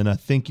game, and then I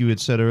think you had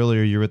said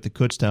earlier you're at the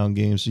Kutztown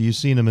game. So you've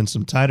seen him in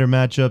some tighter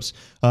matchups.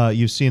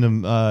 You've seen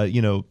him,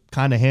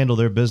 kind of handle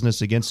their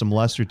business against some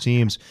lesser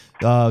teams.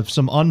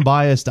 Some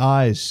unbiased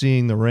eyes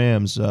seeing the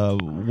Rams.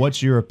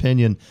 What's your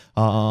opinion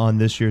on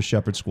this year's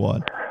Shepherd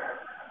squad?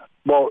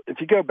 Well,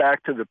 if you go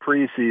back to the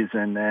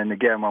preseason, and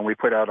again, when we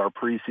put out our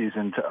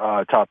preseason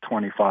top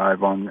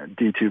 25 on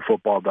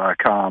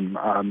d2football.com,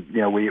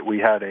 we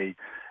had a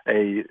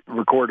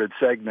recorded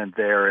segment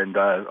there, and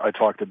I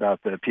talked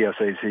about the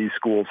PSAC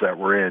schools that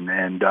we're in,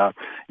 and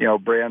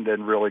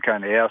Brandon really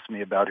kind of asked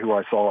me about who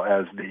I saw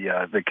as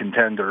the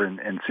contender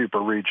in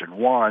Super Region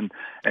 1,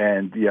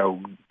 and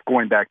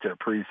going back to the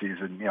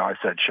preseason, I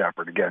said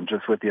Shepherd again,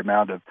 just with the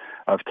amount of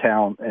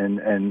talent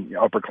and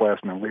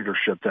upperclassmen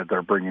leadership that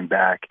they're bringing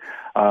back.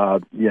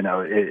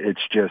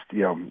 It's just,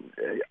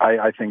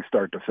 I think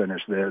start to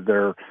finish,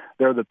 they're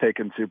the pick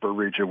in Super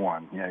Region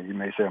 1. You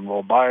may say I'm a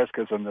little biased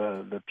because I'm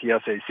the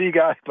PSAC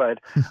guy, but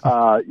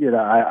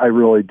I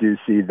really do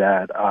see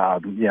that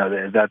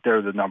that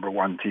they're the number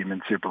one team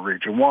in Super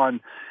Region 1.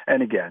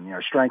 And again,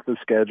 strength of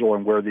schedule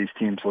and where these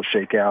teams will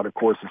shake out. Of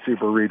course, the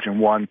Super Region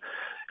 1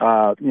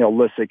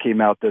 list that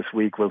came out this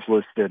week was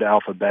listed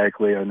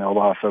alphabetically. I know a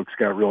lot of folks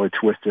got really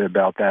twisted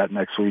about that.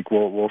 Next week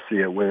we'll see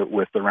it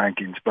with the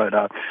rankings. But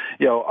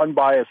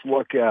unbiased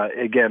look,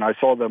 again, I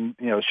saw them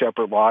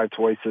Shepherd live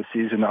twice this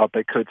season up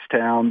at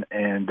Kutztown,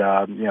 and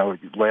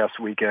last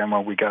weekend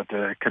when we got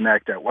to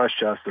connect at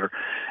Westchester,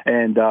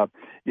 and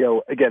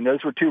again,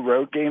 those were 2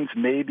 road games.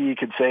 Maybe you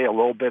could say a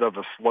little bit of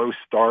a slow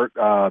start,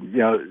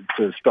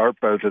 to start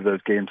both of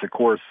those games. Of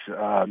course,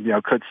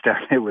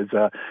 Kutztown, it was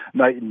a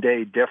night and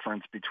day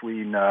difference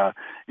between, the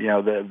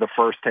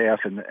first half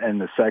and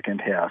the second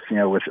half.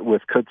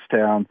 With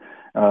Kutztown,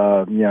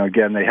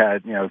 again, they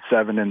had,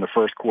 7 in the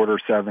first quarter,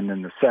 7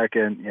 in the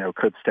second.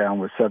 Kutztown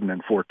was 7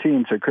 and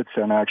 14, so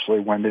Kutztown actually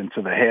went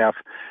into the half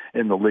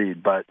in the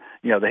lead. But,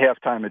 the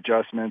halftime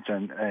adjustments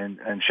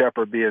and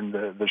Shepherd being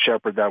the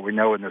Shepherd that we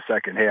know in the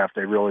second half,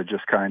 they really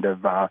just kind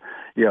of,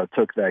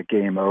 took that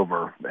game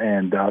over.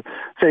 And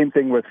same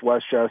thing with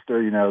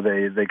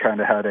Westchester. They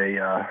kind of had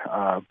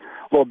a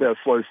little bit of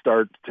slow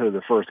start to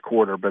the first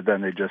quarter, but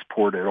then they just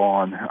poured it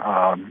on,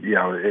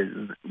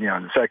 in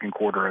the second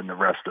quarter and the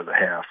rest of the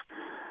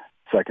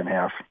second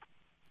half.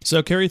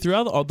 So, Cary,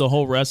 throughout the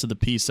whole rest of the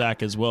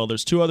PSAC as well,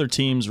 there's 2 other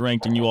teams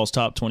ranked in you all's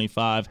top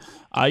 25.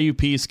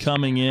 IUP's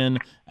coming in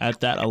at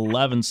that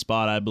 11th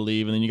spot, I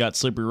believe, and then you got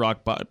Slippery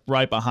Rock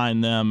right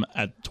behind them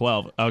at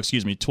 12. 12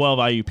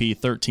 IUP,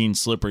 13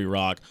 Slippery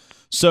Rock.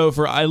 So,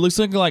 it looks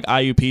like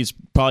IUP's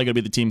probably going to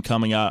be the team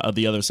coming out of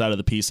the other side of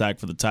the PSAC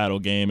for the title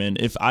game. And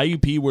if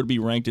IUP were to be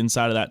ranked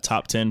inside of that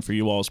top 10 for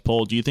you all's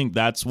poll, do you think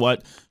that's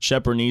what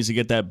Shepherd needs to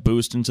get that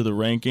boost into the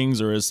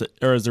rankings, or is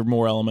there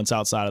more elements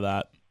outside of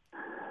that?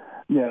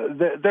 Yeah,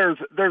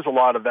 there's a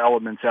lot of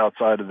elements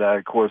outside of that.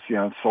 Of course,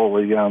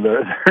 solely,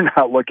 they're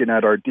not looking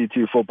at our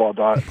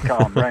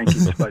d2football.com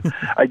rankings. But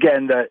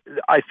again,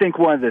 I think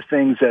one of the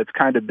things that's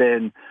kind of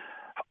been,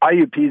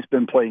 IUP's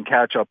been playing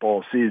catch-up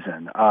all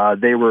season.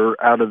 They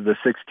were out of the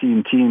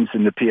 16 teams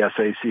in the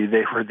PSAC.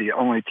 They were the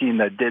only team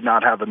that did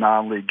not have a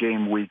non-league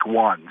game week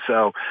 1.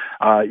 So,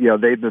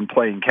 they've been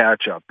playing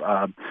catch-up.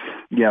 And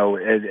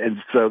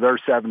so they're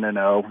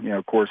 7-0.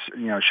 Of course,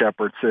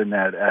 Shepherd's in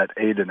at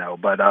 8-0.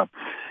 But, I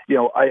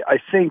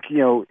think,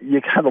 you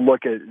kind of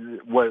look at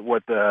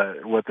what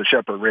the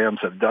Shepherd Rams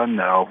have done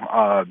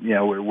now,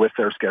 with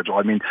their schedule.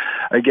 I mean,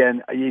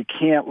 again, you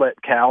can't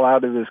let Cal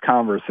out of this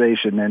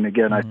conversation. And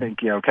again, I think,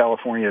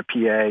 California,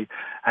 PA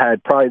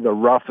had probably the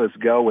roughest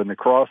go in the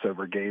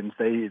crossover games.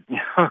 They,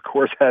 of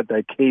course, had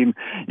that game,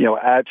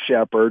 at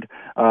Shepherd,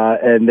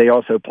 and they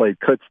also played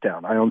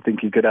Kutztown. I don't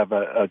think you could have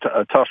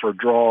a tougher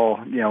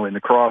draw, in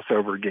the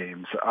crossover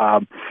games.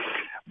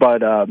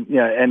 But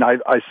and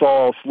I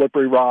saw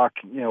Slippery Rock,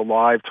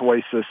 live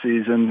twice this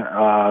season,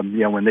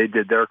 when they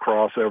did their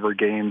crossover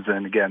games,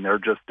 and again, they're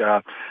just,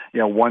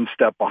 one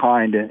step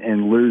behind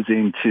in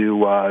losing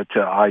to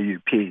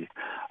IUP.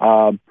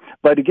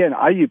 But again,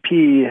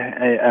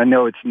 IUP, I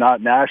know it's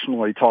not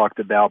nationally talked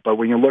about, but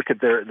when you look at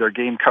their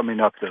game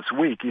coming up this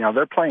week,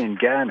 they're playing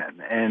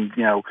Gannon, and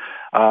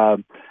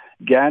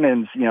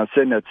Gannon's,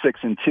 sitting at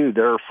 6-2.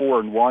 They're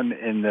 4-1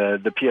 in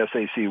the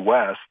PSAC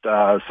West.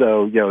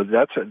 So,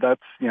 that's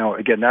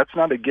again, that's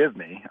not a give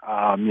me.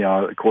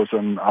 Of course,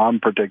 I'm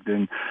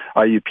predicting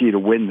IUP to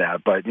win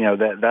that, but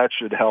that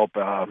should help.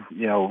 Them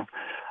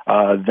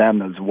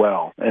as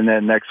well. And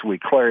then next week,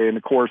 Clarion,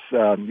 of course,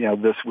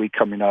 this week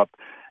coming up,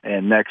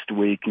 And next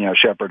week,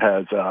 Shepherd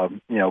has,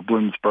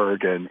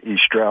 Bloomsburg and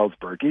East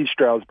Stroudsburg. East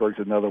Stroudsburg's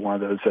another one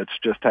of those that's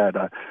just had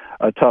a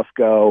tough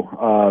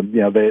go.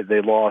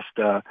 They lost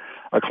a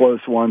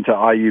close one to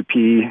IUP,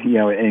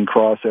 in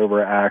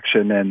crossover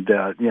action. And,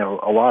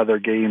 a lot of their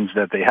games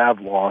that they have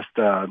lost,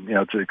 to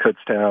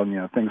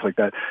Kutztown, things like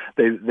that,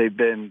 they've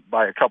been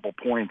by a couple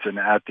points and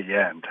at the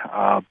end.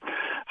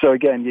 So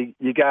again,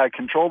 you got to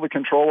control the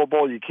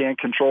controllable. You can't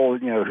control,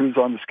 who's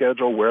on the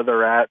schedule, where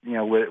they're at,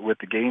 with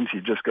the games.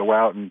 You just go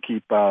out and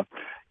keep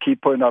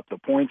putting up the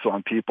points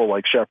on people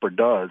like Shepherd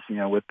does,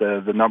 with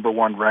the number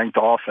one ranked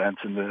offense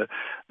in the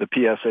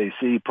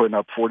PSAC putting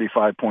up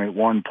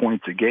 45.1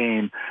 points a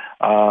game.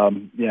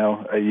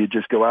 You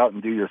just go out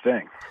and do your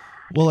thing.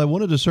 Well, I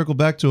wanted to circle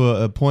back to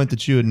a point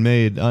that you had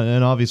made,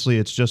 and obviously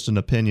it's just an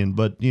opinion,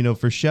 but,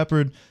 for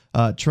Shepherd,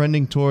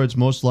 trending towards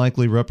most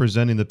likely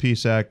representing the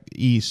PSAC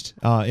East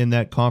in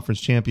that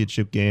conference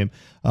championship game,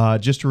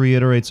 just to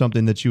reiterate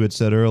something that you had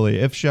said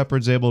earlier, if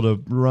Shepherd's able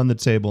to run the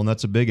table, and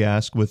that's a big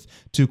ask with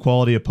two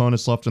quality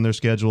opponents left on their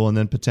schedule and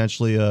then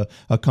potentially a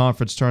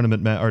conference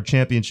tournament or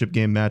championship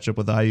game matchup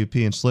with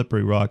IUP and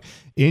Slippery Rock,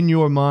 in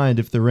your mind,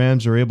 if the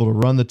Rams are able to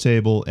run the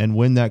table and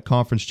win that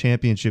conference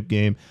championship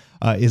game,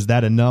 is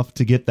that enough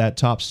to get that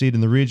top seed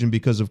in the region?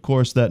 Because, of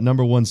course, that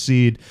number one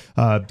seed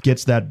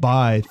gets that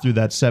bye through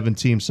that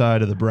 7-team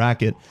side of the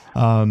bracket.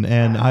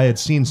 And I had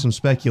seen some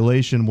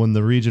speculation when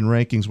the region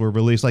rankings were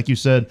released. Like you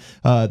said,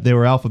 they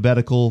were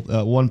alphabetical.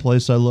 One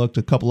place I looked,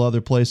 a couple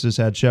other places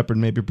had Shepherd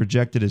maybe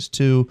projected as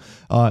 2.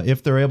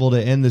 If they're able to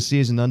end the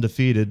season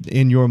undefeated,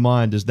 in your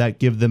mind, does that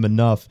give them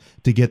enough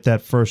to get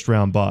that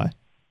first-round bye?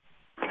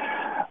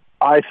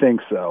 I think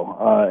so.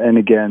 And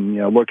again,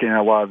 looking at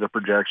a lot of the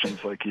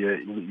projections, like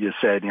you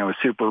said,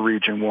 Super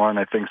Region 1,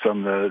 I think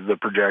some of the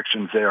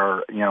projections there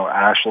are,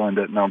 Ashland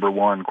at number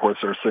 1. Of course,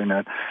 they're sitting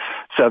at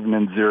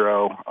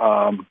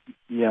 7-0.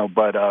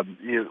 But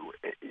you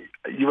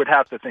would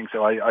have to think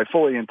so. I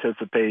fully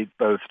anticipate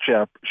both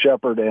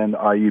Shepherd and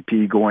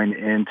IUP going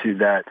into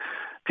that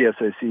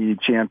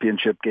PSAC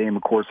championship game.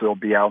 Of course, they'll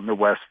be out in the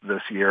West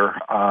this year,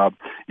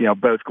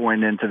 both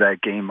going into that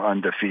game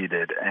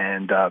undefeated.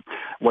 And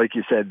like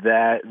you said,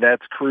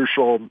 that's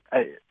crucial.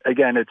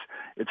 Again, it's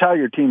how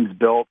your team's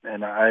built.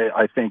 And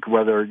I think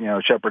whether,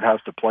 Shepherd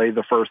has to play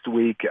the first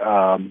week,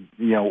 or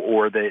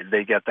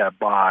they get that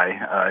bye.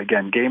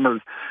 Again,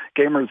 gamers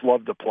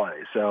love to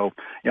play. So,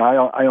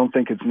 I don't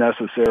think it's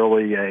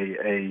necessarily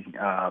a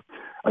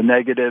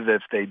negative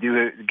if they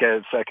do get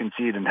a second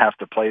seed and have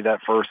to play that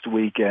first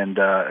week. And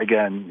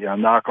again,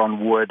 knock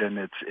on wood, and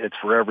it's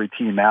for every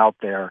team out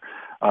there.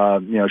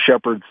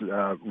 Shepherd's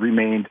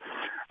remained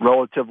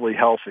relatively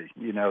healthy,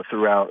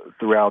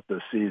 throughout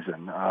the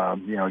season.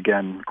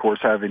 Again, of course,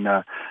 having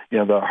the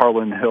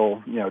Harlan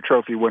Hill,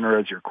 trophy winner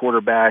as your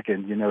quarterback,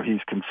 and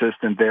he's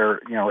consistent there,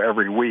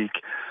 every week.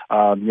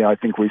 I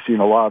think we've seen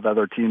a lot of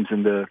other teams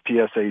in the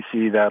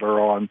PSAC that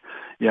are on,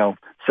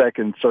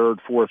 second, third,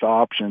 fourth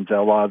options at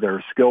a lot of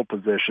their skill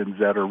positions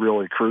that are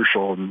really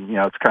crucial. And,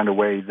 it's kind of the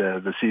way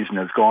the season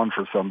has gone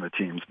for some of the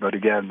teams. But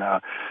again,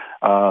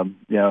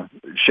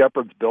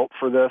 Shepherd's built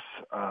for this.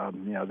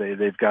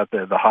 They've got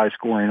the high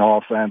scoring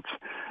offense.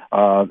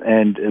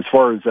 And as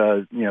far as,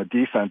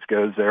 defense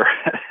goes, they're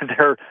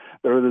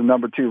the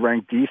number 2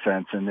 ranked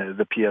defense in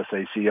the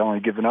PSAC, only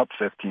giving up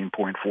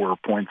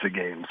 15.4 points a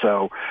game.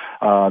 So,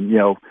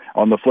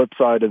 on the flip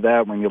side of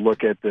that, when you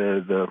look at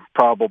the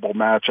probable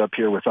matchup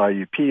here with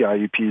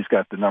IUP's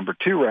got the number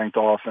 2 ranked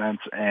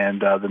offense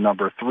and the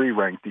number 3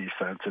 ranked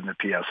defense in the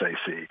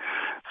PSAC.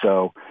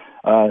 So,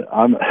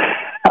 I'm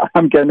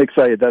getting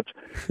excited. That's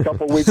a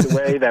couple weeks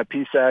away. That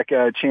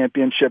PSAC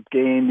championship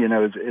game,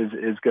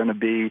 is going to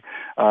be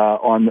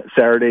on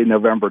Saturday,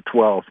 November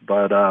 12th.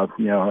 But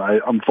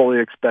I'm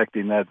fully expecting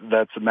that's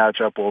the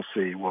matchup we'll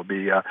see. Will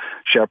be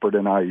Shepherd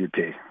and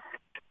IUP.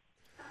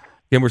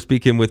 Again, we're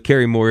speaking with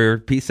Cary Moyer,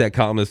 PSAC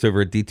columnist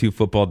over at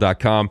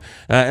D2Football.com.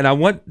 And I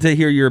want to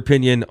hear your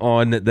opinion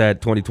on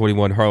that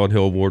 2021 Harlan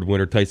Hill Award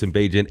winner, Tyson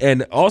Bagent,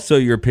 and also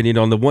your opinion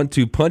on the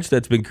 1-2 punch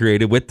that's been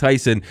created with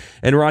Tyson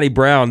and Ronnie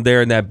Brown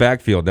there in that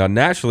backfield. Now,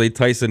 nationally,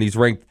 Tyson, he's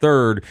ranked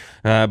 3rd,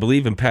 I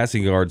believe, in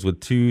passing yards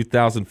with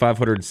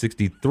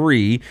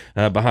 2,563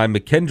 behind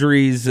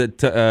McKendry's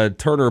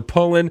Turner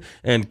Pullen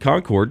and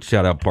Concord,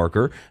 shout out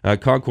Parker,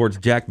 Concord's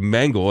Jack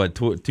Mangle at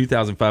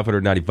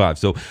 2,595.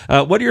 So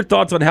what are your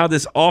thoughts on how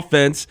this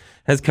offense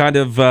has kind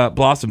of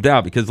blossomed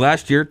out? Because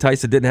last year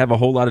Tyson didn't have a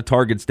whole lot of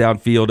targets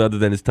downfield other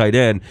than his tight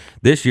end.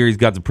 This year he's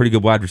got some pretty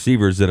good wide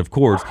receivers, and of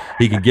course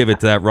he can give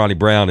it to that Ronnie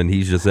Brown, and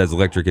he's just as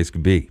electric as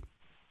can be.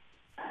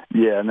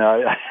 Yeah,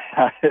 no,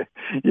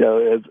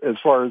 as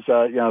far as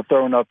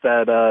throwing up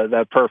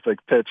that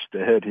perfect pitch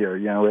to hit here,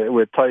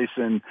 with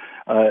Tyson,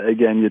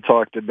 again, you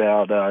talked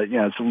about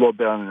it's a little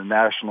bit on the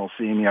national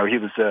scene. He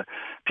was a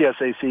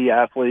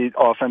PSAC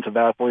offensive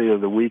athlete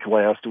of the week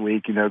last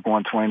week.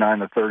 Going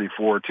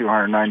 29-34,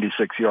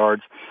 296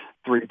 yards.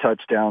 3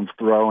 touchdowns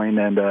throwing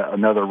and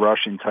another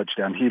rushing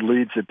touchdown. He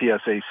leads the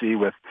PSAC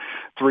with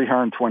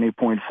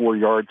 320.4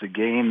 yards a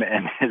game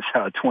and his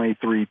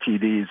 23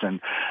 TDs.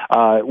 And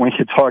when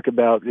you talk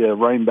about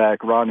running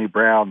back Ronnie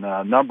Brown,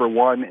 number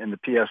one in the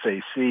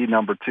PSAC,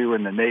 number two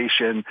in the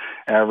nation,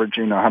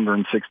 averaging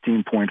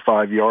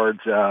 116.5 yards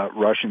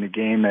rushing a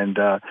game. And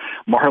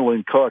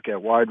Marlon Cook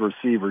at wide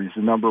receiver, he's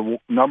the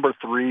number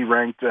three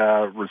ranked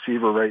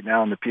receiver right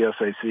now in the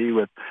PSAC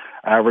with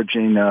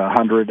averaging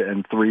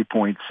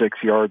 103.6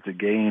 yards a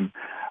game.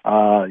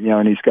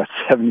 And he's got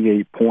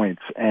 78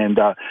 points. And,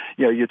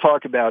 you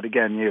talk about,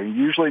 again,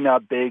 usually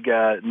not big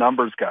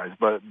numbers guys,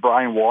 but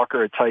Brian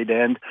Walker at tight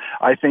end,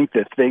 I think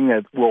the thing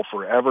that will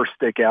forever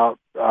stick out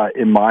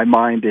in my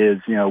mind is,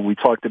 we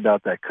talked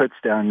about that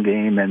Kutztown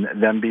game and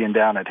them being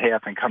down at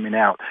half and coming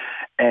out.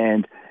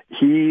 And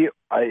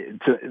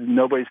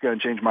nobody's going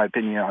to change my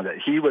opinion on that.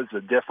 He was the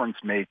difference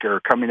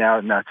maker coming out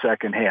in that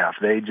second half.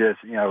 They just,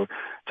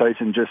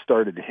 Tyson just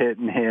started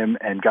hitting him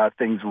and got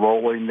things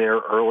rolling there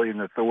early in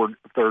the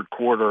third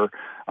quarter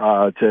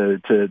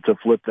to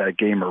flip that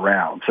game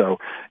around. So,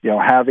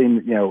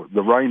 having,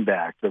 the running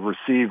back, the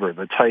receiver,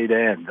 the tight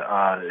end,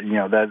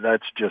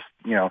 that's just,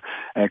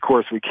 and of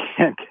course we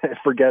can't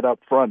forget up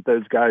front,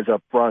 those guys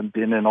up front,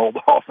 being an old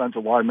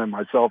offensive lineman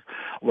myself,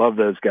 love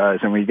those guys.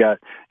 And we got,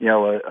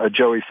 a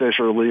Joey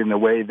Fisher leading the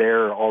way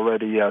there,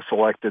 already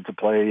selected to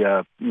play,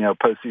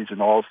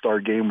 postseason All-Star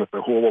game with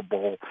the Hula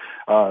Bowl.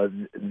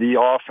 The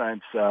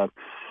offense,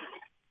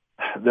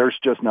 there's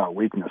just not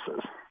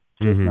weaknesses.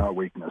 Not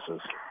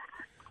weaknesses.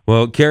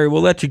 Well, Cary,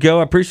 we'll let you go.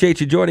 I appreciate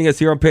you joining us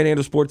here on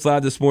Panhandle Sports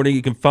Live this morning.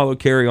 You can follow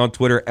Cary on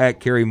Twitter at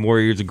Cary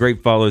Moyer. He's a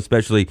great follow,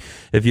 especially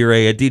if you're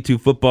a D2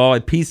 football,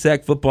 a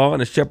PSAC football,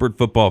 and a Shepherd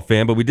football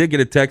fan. But we did get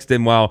a text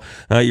in while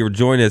you were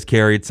joining us,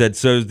 Cary. It said,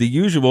 so the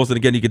usuals, and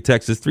again, you can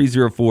text us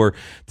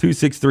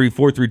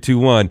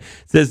 304-263-4321. It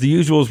says the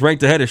usuals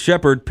ranked ahead of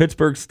Shepherd,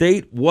 Pittsburgh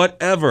State,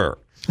 whatever.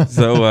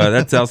 So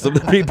that's how some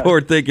of the people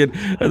are thinking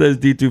of those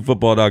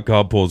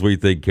D2football.com polls. What do you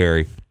think,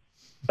 Cary?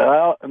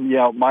 Well,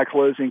 my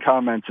closing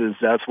comments is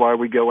that's why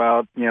we go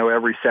out,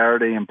 every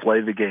Saturday and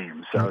play the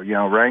game. So,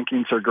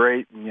 rankings are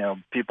great.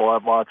 People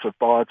have lots of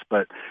thoughts,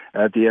 but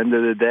at the end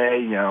of the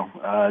day,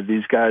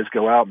 these guys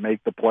go out,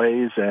 make the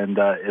plays, and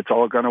it's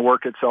all going to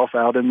work itself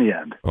out in the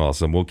end.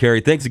 Awesome. Well,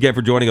 Cary, thanks again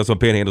for joining us on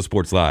Panhandle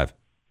Sports Live.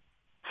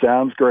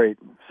 Sounds great.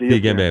 See you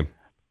again, man.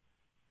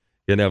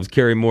 And that was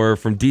Cary Moyer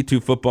from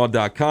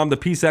D2football.com. The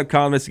PSAC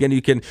Columnist, again,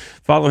 you can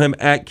follow him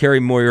at Cary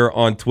Moyer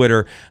on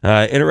Twitter.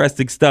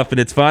 Interesting stuff, and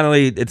it's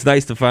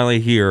nice to finally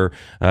hear,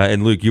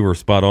 and Luke, you were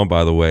spot on,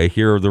 by the way,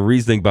 hear the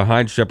reasoning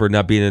behind Shepherd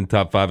not being in the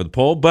top 5 of the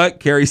poll, but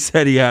Cary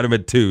said he had him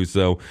at 2,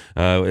 so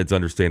it's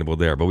understandable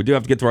there. But we do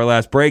have to get to our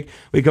last break.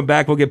 When we come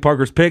back, we'll get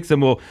Parker's picks,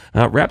 and we'll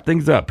wrap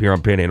things up here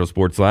on Panhandle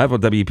Sports Live on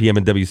WPM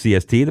and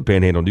WCST, the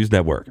Panhandle News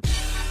Network.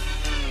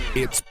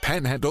 It's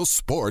Panhandle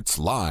Sports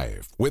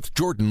Live with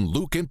Jordan,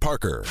 Luke, and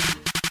Parker.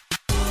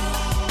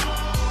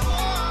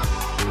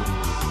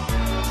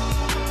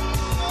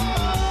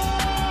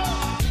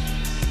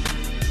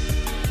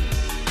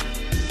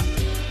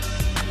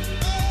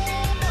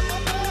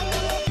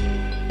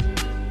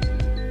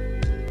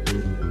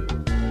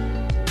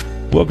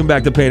 Welcome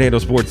back to Panhandle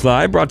Sports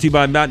Live, brought to you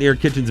by Mountaineer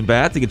Kitchens and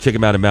Baths. You can check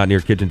them out at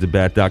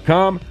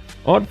mountaineerkitchensandbath.com.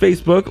 on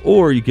Facebook,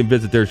 or you can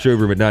visit their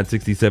showroom at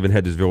 967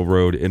 Hedgesville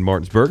Road in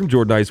Martinsburg. I'm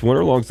Jordan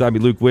Nicewarner, alongside me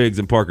Luke Wiggs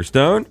and Parker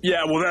Stone.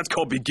 Yeah, well, that's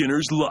called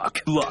beginner's luck.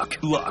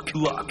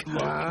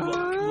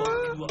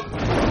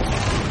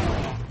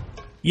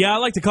 Yeah, I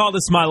like to call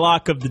this my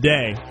lock of the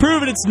day.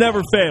 Proven it's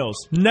never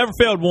fails. Never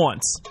failed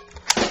once.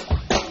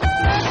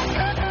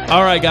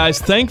 All right, guys.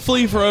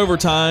 Thankfully for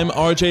overtime,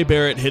 RJ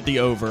Barrett hit the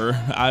over.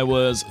 I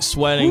was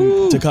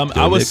sweating to come.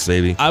 I was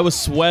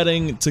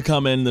sweating to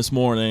come in this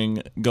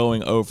morning,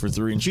 going 0 for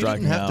 3 and striking out.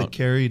 You didn't have to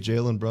carry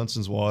Jalen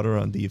Brunson's water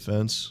on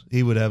defense.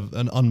 He would have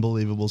an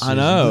unbelievable season.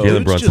 I know.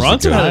 Jalen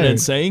Brunson had an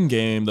insane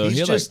game, though. He's he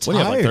had just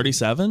like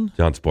 37.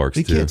 John Sparks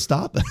he too. Can't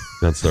stop it.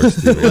 John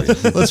Sparks too.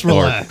 Let's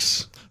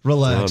relax.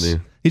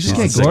 He just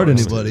can't guard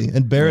anybody.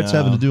 And Barrett's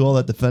having to do all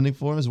that defending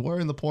for him. Is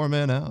wearing the poor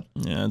man out.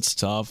 Yeah, it's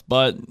tough.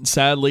 But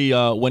sadly,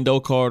 Wendell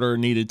Carter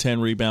needed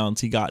 10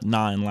 rebounds. He got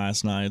 9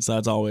 last night. So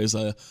that's always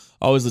a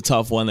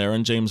tough one there.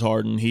 And James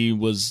Harden, he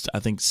was, I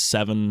think,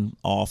 7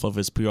 off of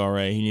his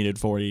PRA. He needed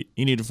 40.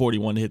 He needed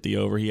 41 to hit the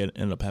over. He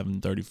ended up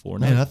having 34.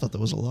 Man, I thought that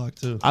was a lock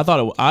too. I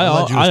thought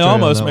I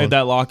almost made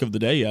that lock of the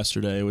day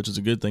yesterday, which is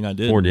a good thing I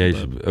did. Fournier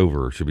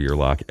should be your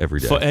lock every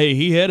day. Hey,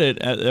 he hit it.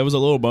 That was a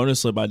little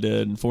bonus slip I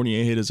did, and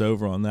Fournier hit his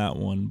over on that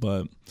one.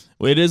 But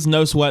it is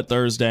No Sweat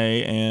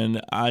Thursday,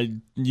 and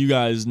you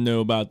guys know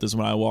about this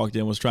when I walked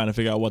in, was trying to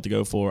figure out what to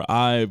go for.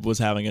 I was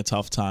having a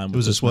tough time. It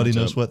was a sweaty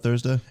No Sweat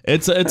Thursday?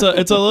 It's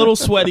a little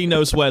sweaty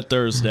No Sweat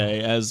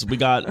Thursday, as we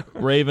got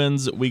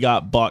Ravens, we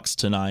got Bucks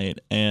tonight,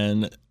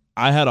 and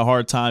I had a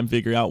hard time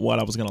figuring out what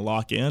I was going to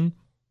lock in.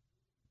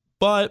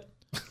 But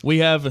we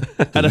have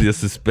the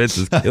suspense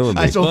is killing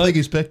me. I don't think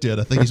he's picked yet.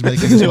 I think he's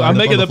making his I'm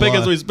making the pick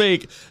as we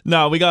speak.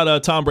 No, we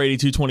got Tom Brady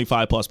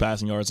 225 plus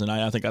passing yards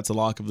tonight. I think that's a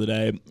lock of the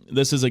day.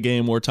 This is a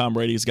game where Tom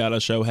Brady's got to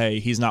show,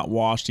 hey, he's not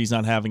washed. He's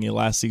not having a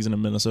last season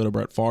in Minnesota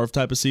Brett Favre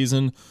type of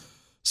season.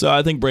 So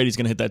I think Brady's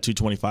going to hit that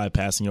 225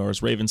 passing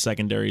yards. Ravens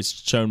secondary's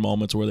shown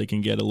moments where they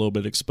can get a little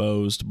bit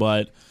exposed,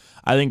 but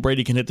I think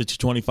Brady can hit the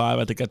 225.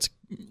 I think that's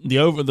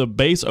the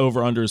base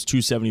over-under is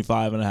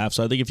 275.5.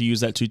 So I think if you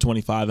use that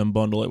 225 and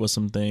bundle it with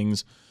some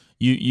things,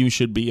 you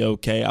should be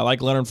okay. I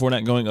like Leonard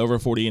Fournette going over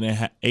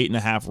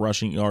 48.5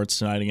 rushing yards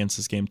tonight against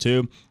this game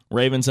too.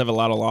 Ravens have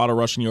allowed a lot of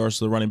rushing yards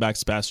to the running backs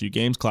the past few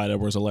games. Clyde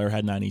Edwards-Helaire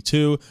had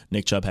 92.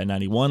 Nick Chubb had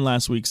 91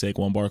 last week.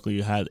 Saquon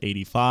Barkley had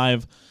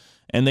 85.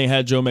 And they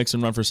had Joe Mixon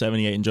run for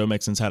 78, and Joe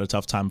Mixon's had a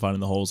tough time finding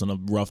the holes in a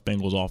rough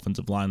Bengals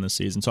offensive line this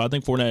season. So I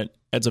think Fournette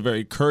adds a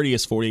very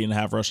courteous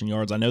 48.5 rushing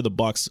yards. I know the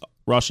Bucs'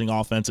 rushing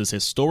offense is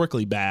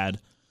historically bad,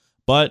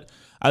 but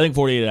I think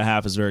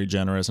 48.5 is very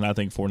generous, and I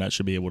think Fournette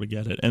should be able to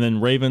get it. And then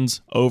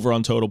Ravens over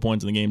on total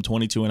points in the game,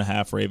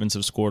 22.5. Ravens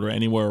have scored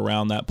anywhere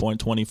around that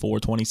point, 24,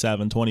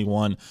 27,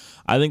 21.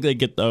 I think they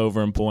get the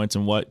over in points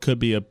in what could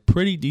be a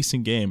pretty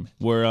decent game,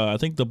 where I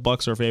think the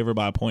Bucs are favored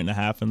by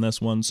 1.5 in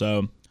this one.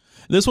 So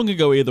this one could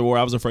go either way.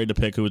 I was afraid to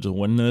pick who would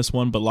win this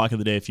one, but lock of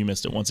the day if you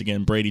missed it. Once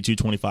again, Brady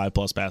 225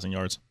 plus passing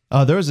yards.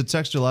 There was a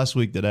texter last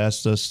week that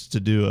asked us to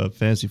do a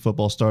fantasy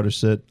football starter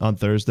sit on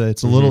Thursday.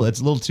 It's a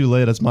little too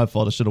late. That's my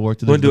fault. I should have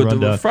worked it into the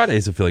rundown.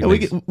 Fridays, I feel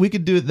like we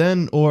could do it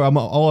then, or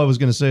all I was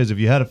going to say is if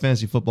you had a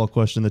fantasy football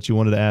question that you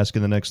wanted to ask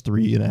in the next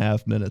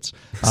 3.5 minutes,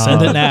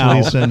 send it now.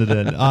 Please send it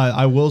in.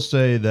 I will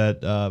say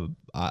that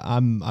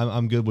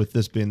I'm good with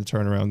this being the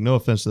turnaround. No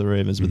offense to the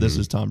Ravens, but this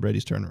is Tom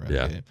Brady's turnaround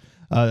game.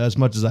 As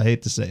much as I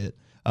hate to say it.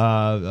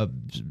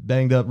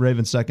 Banged up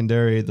Ravens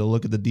secondary. They'll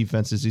look at the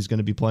defenses he's going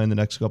to be playing the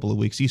next couple of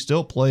weeks. He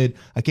still played,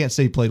 I can't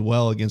say he played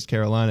well against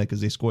Carolina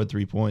because they scored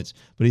 3 points,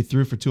 but he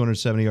threw for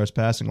 270 yards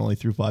passing, only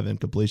threw 5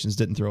 incompletions,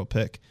 didn't throw a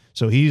pick.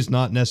 So he's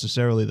not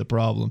necessarily the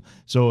problem.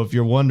 So if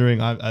you're wondering,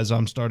 as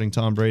I'm starting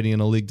Tom Brady in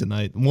a league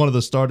tonight, one of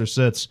the starter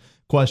sits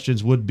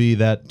questions would be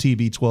that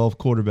TB12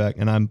 quarterback,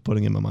 and I'm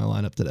putting him in my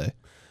lineup today.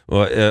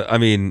 Well, I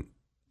mean,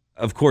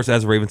 of course,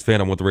 as a Ravens fan,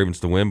 I want the Ravens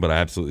to win, but I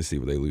absolutely see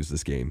where they lose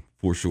this game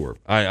for sure.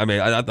 I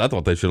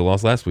thought they should have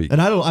lost last week.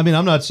 And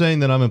I'm not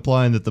saying that I'm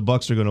implying that the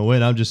Bucs are going to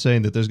win. I'm just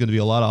saying that there's going to be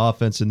a lot of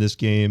offense in this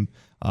game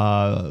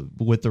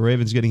with the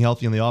Ravens getting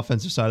healthy on the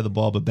offensive side of the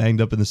ball, but banged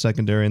up in the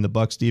secondary, and the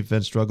Bucs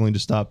defense struggling to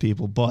stop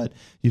people. But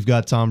you've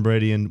got Tom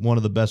Brady and one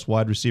of the best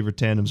wide receiver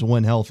tandems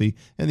when healthy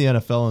in the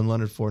NFL, and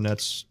Leonard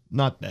Fournette's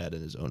not bad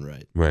in his own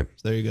right. Right.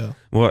 So there you go.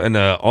 Well, and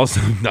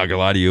also, not gonna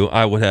lie to you,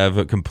 I would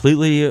have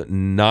completely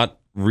not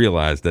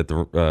realized that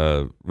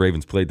the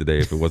Ravens played today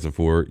if it wasn't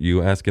for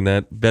you asking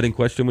that betting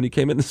question when you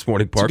came in this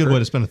morning, Parker. It's a good way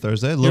to spend a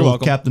Thursday. A little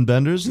Captain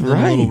Benders, and then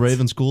a little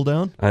Ravens cool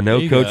down. I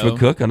know Coach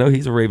McCook. I know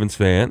he's a Ravens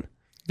fan.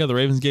 Got the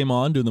Ravens game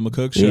on, doing the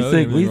McCook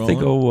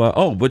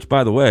show. Which,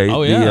 by the way,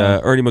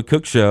 the Ernie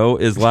McCook show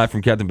is live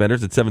from Captain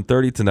Bender's at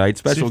 7:30 tonight.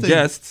 Special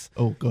guests.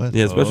 Oh, go ahead.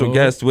 Yeah, special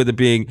guests with it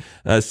being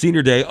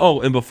Senior Day. Oh,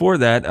 and before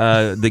that,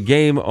 the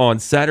game on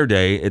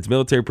Saturday, it's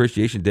Military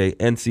Appreciation Day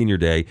and Senior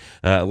Day.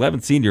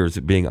 11 seniors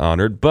being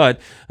honored,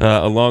 but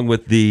along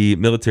with the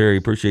Military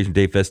Appreciation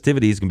Day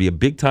festivities, going to be a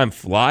big-time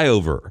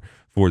flyover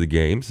for the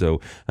game. So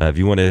if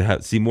you want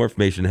to see more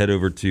information, head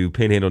over to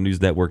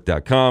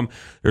panhandlenewsnetwork.com.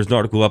 There's an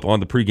article up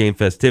on the pregame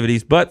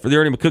festivities. But for the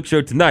Ernie McCook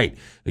Show tonight,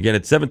 again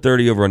at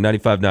 7:30 over on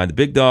 95.9 The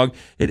Big Dog,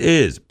 it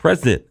is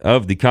president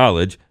of the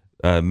college,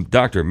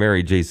 Dr.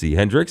 Mary J.C.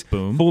 Hendricks,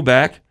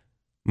 fullback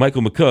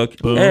Michael McCook,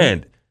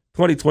 and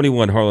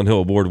 2021 Harlan Hill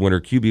Award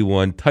winner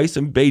QB1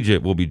 Tyson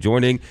Bagent will be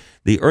joining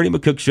the Ernie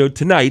McCook Show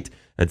tonight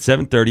at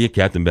 7:30 at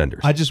Captain Bender's.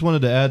 I just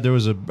wanted to add there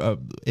was an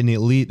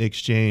elite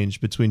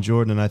exchange between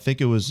Jordan and I think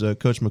it was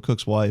Coach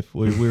McCook's wife.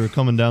 We were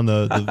coming down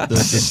the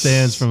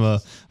stands from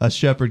a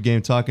Shepherd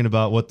game talking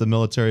about what the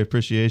military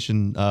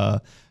appreciation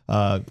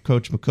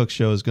Coach McCook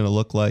show is going to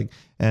look like.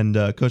 And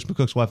Coach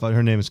McCook's wife,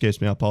 her name escapes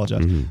me, I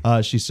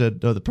apologize. She said,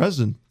 "Oh, the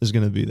president is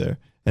going to be there."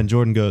 And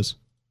Jordan goes,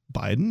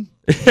 "Biden?"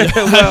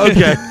 Well,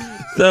 okay.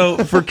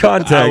 So for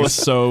context, that was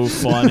so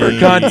funny.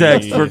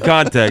 For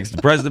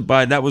context, President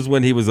Biden, that was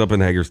when he was up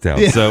in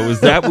Hagerstown. Yeah. So it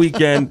was that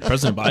weekend.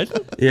 President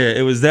Biden? Yeah,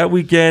 it was that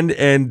weekend,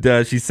 and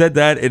she said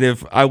that. And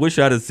if I wish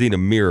I'd have seen a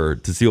mirror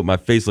to see what my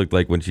face looked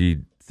like when she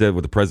said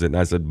with the president,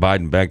 and I said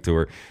Biden back to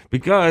her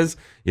because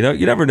you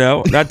never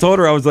know. And I told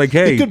her I was like,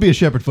 hey, it could be a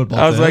Shepherd football.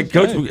 I was like,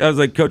 Coach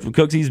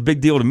McCook, he's a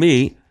big deal to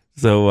me.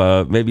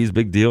 So maybe he's a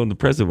big deal, and the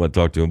president want to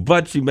talk to him.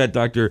 But she met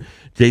Dr.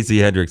 J.C.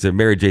 Hendricks,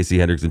 Mary J.C.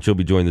 Hendricks, and she'll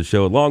be joining the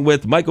show along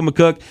with Michael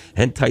McCook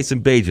and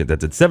Tyson Bagent.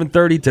 That's at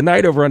 7:30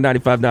 tonight over on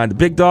 95.9 The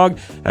Big Dog.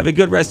 Have a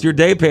good rest of your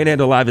day.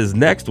 Panhandle Live is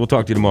next. We'll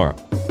talk to you tomorrow.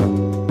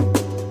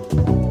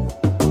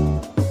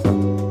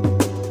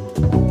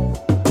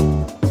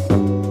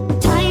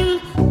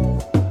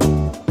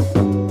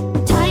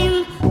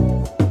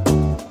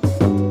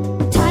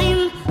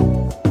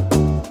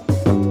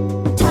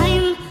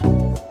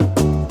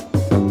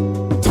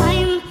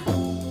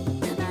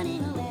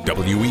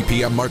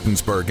 WEPM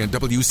Martinsburg and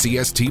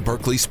WCST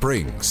Berkeley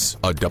Springs,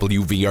 a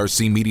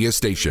WVRC media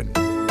station.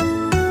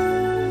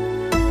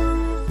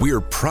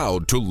 We're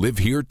proud to live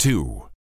here too.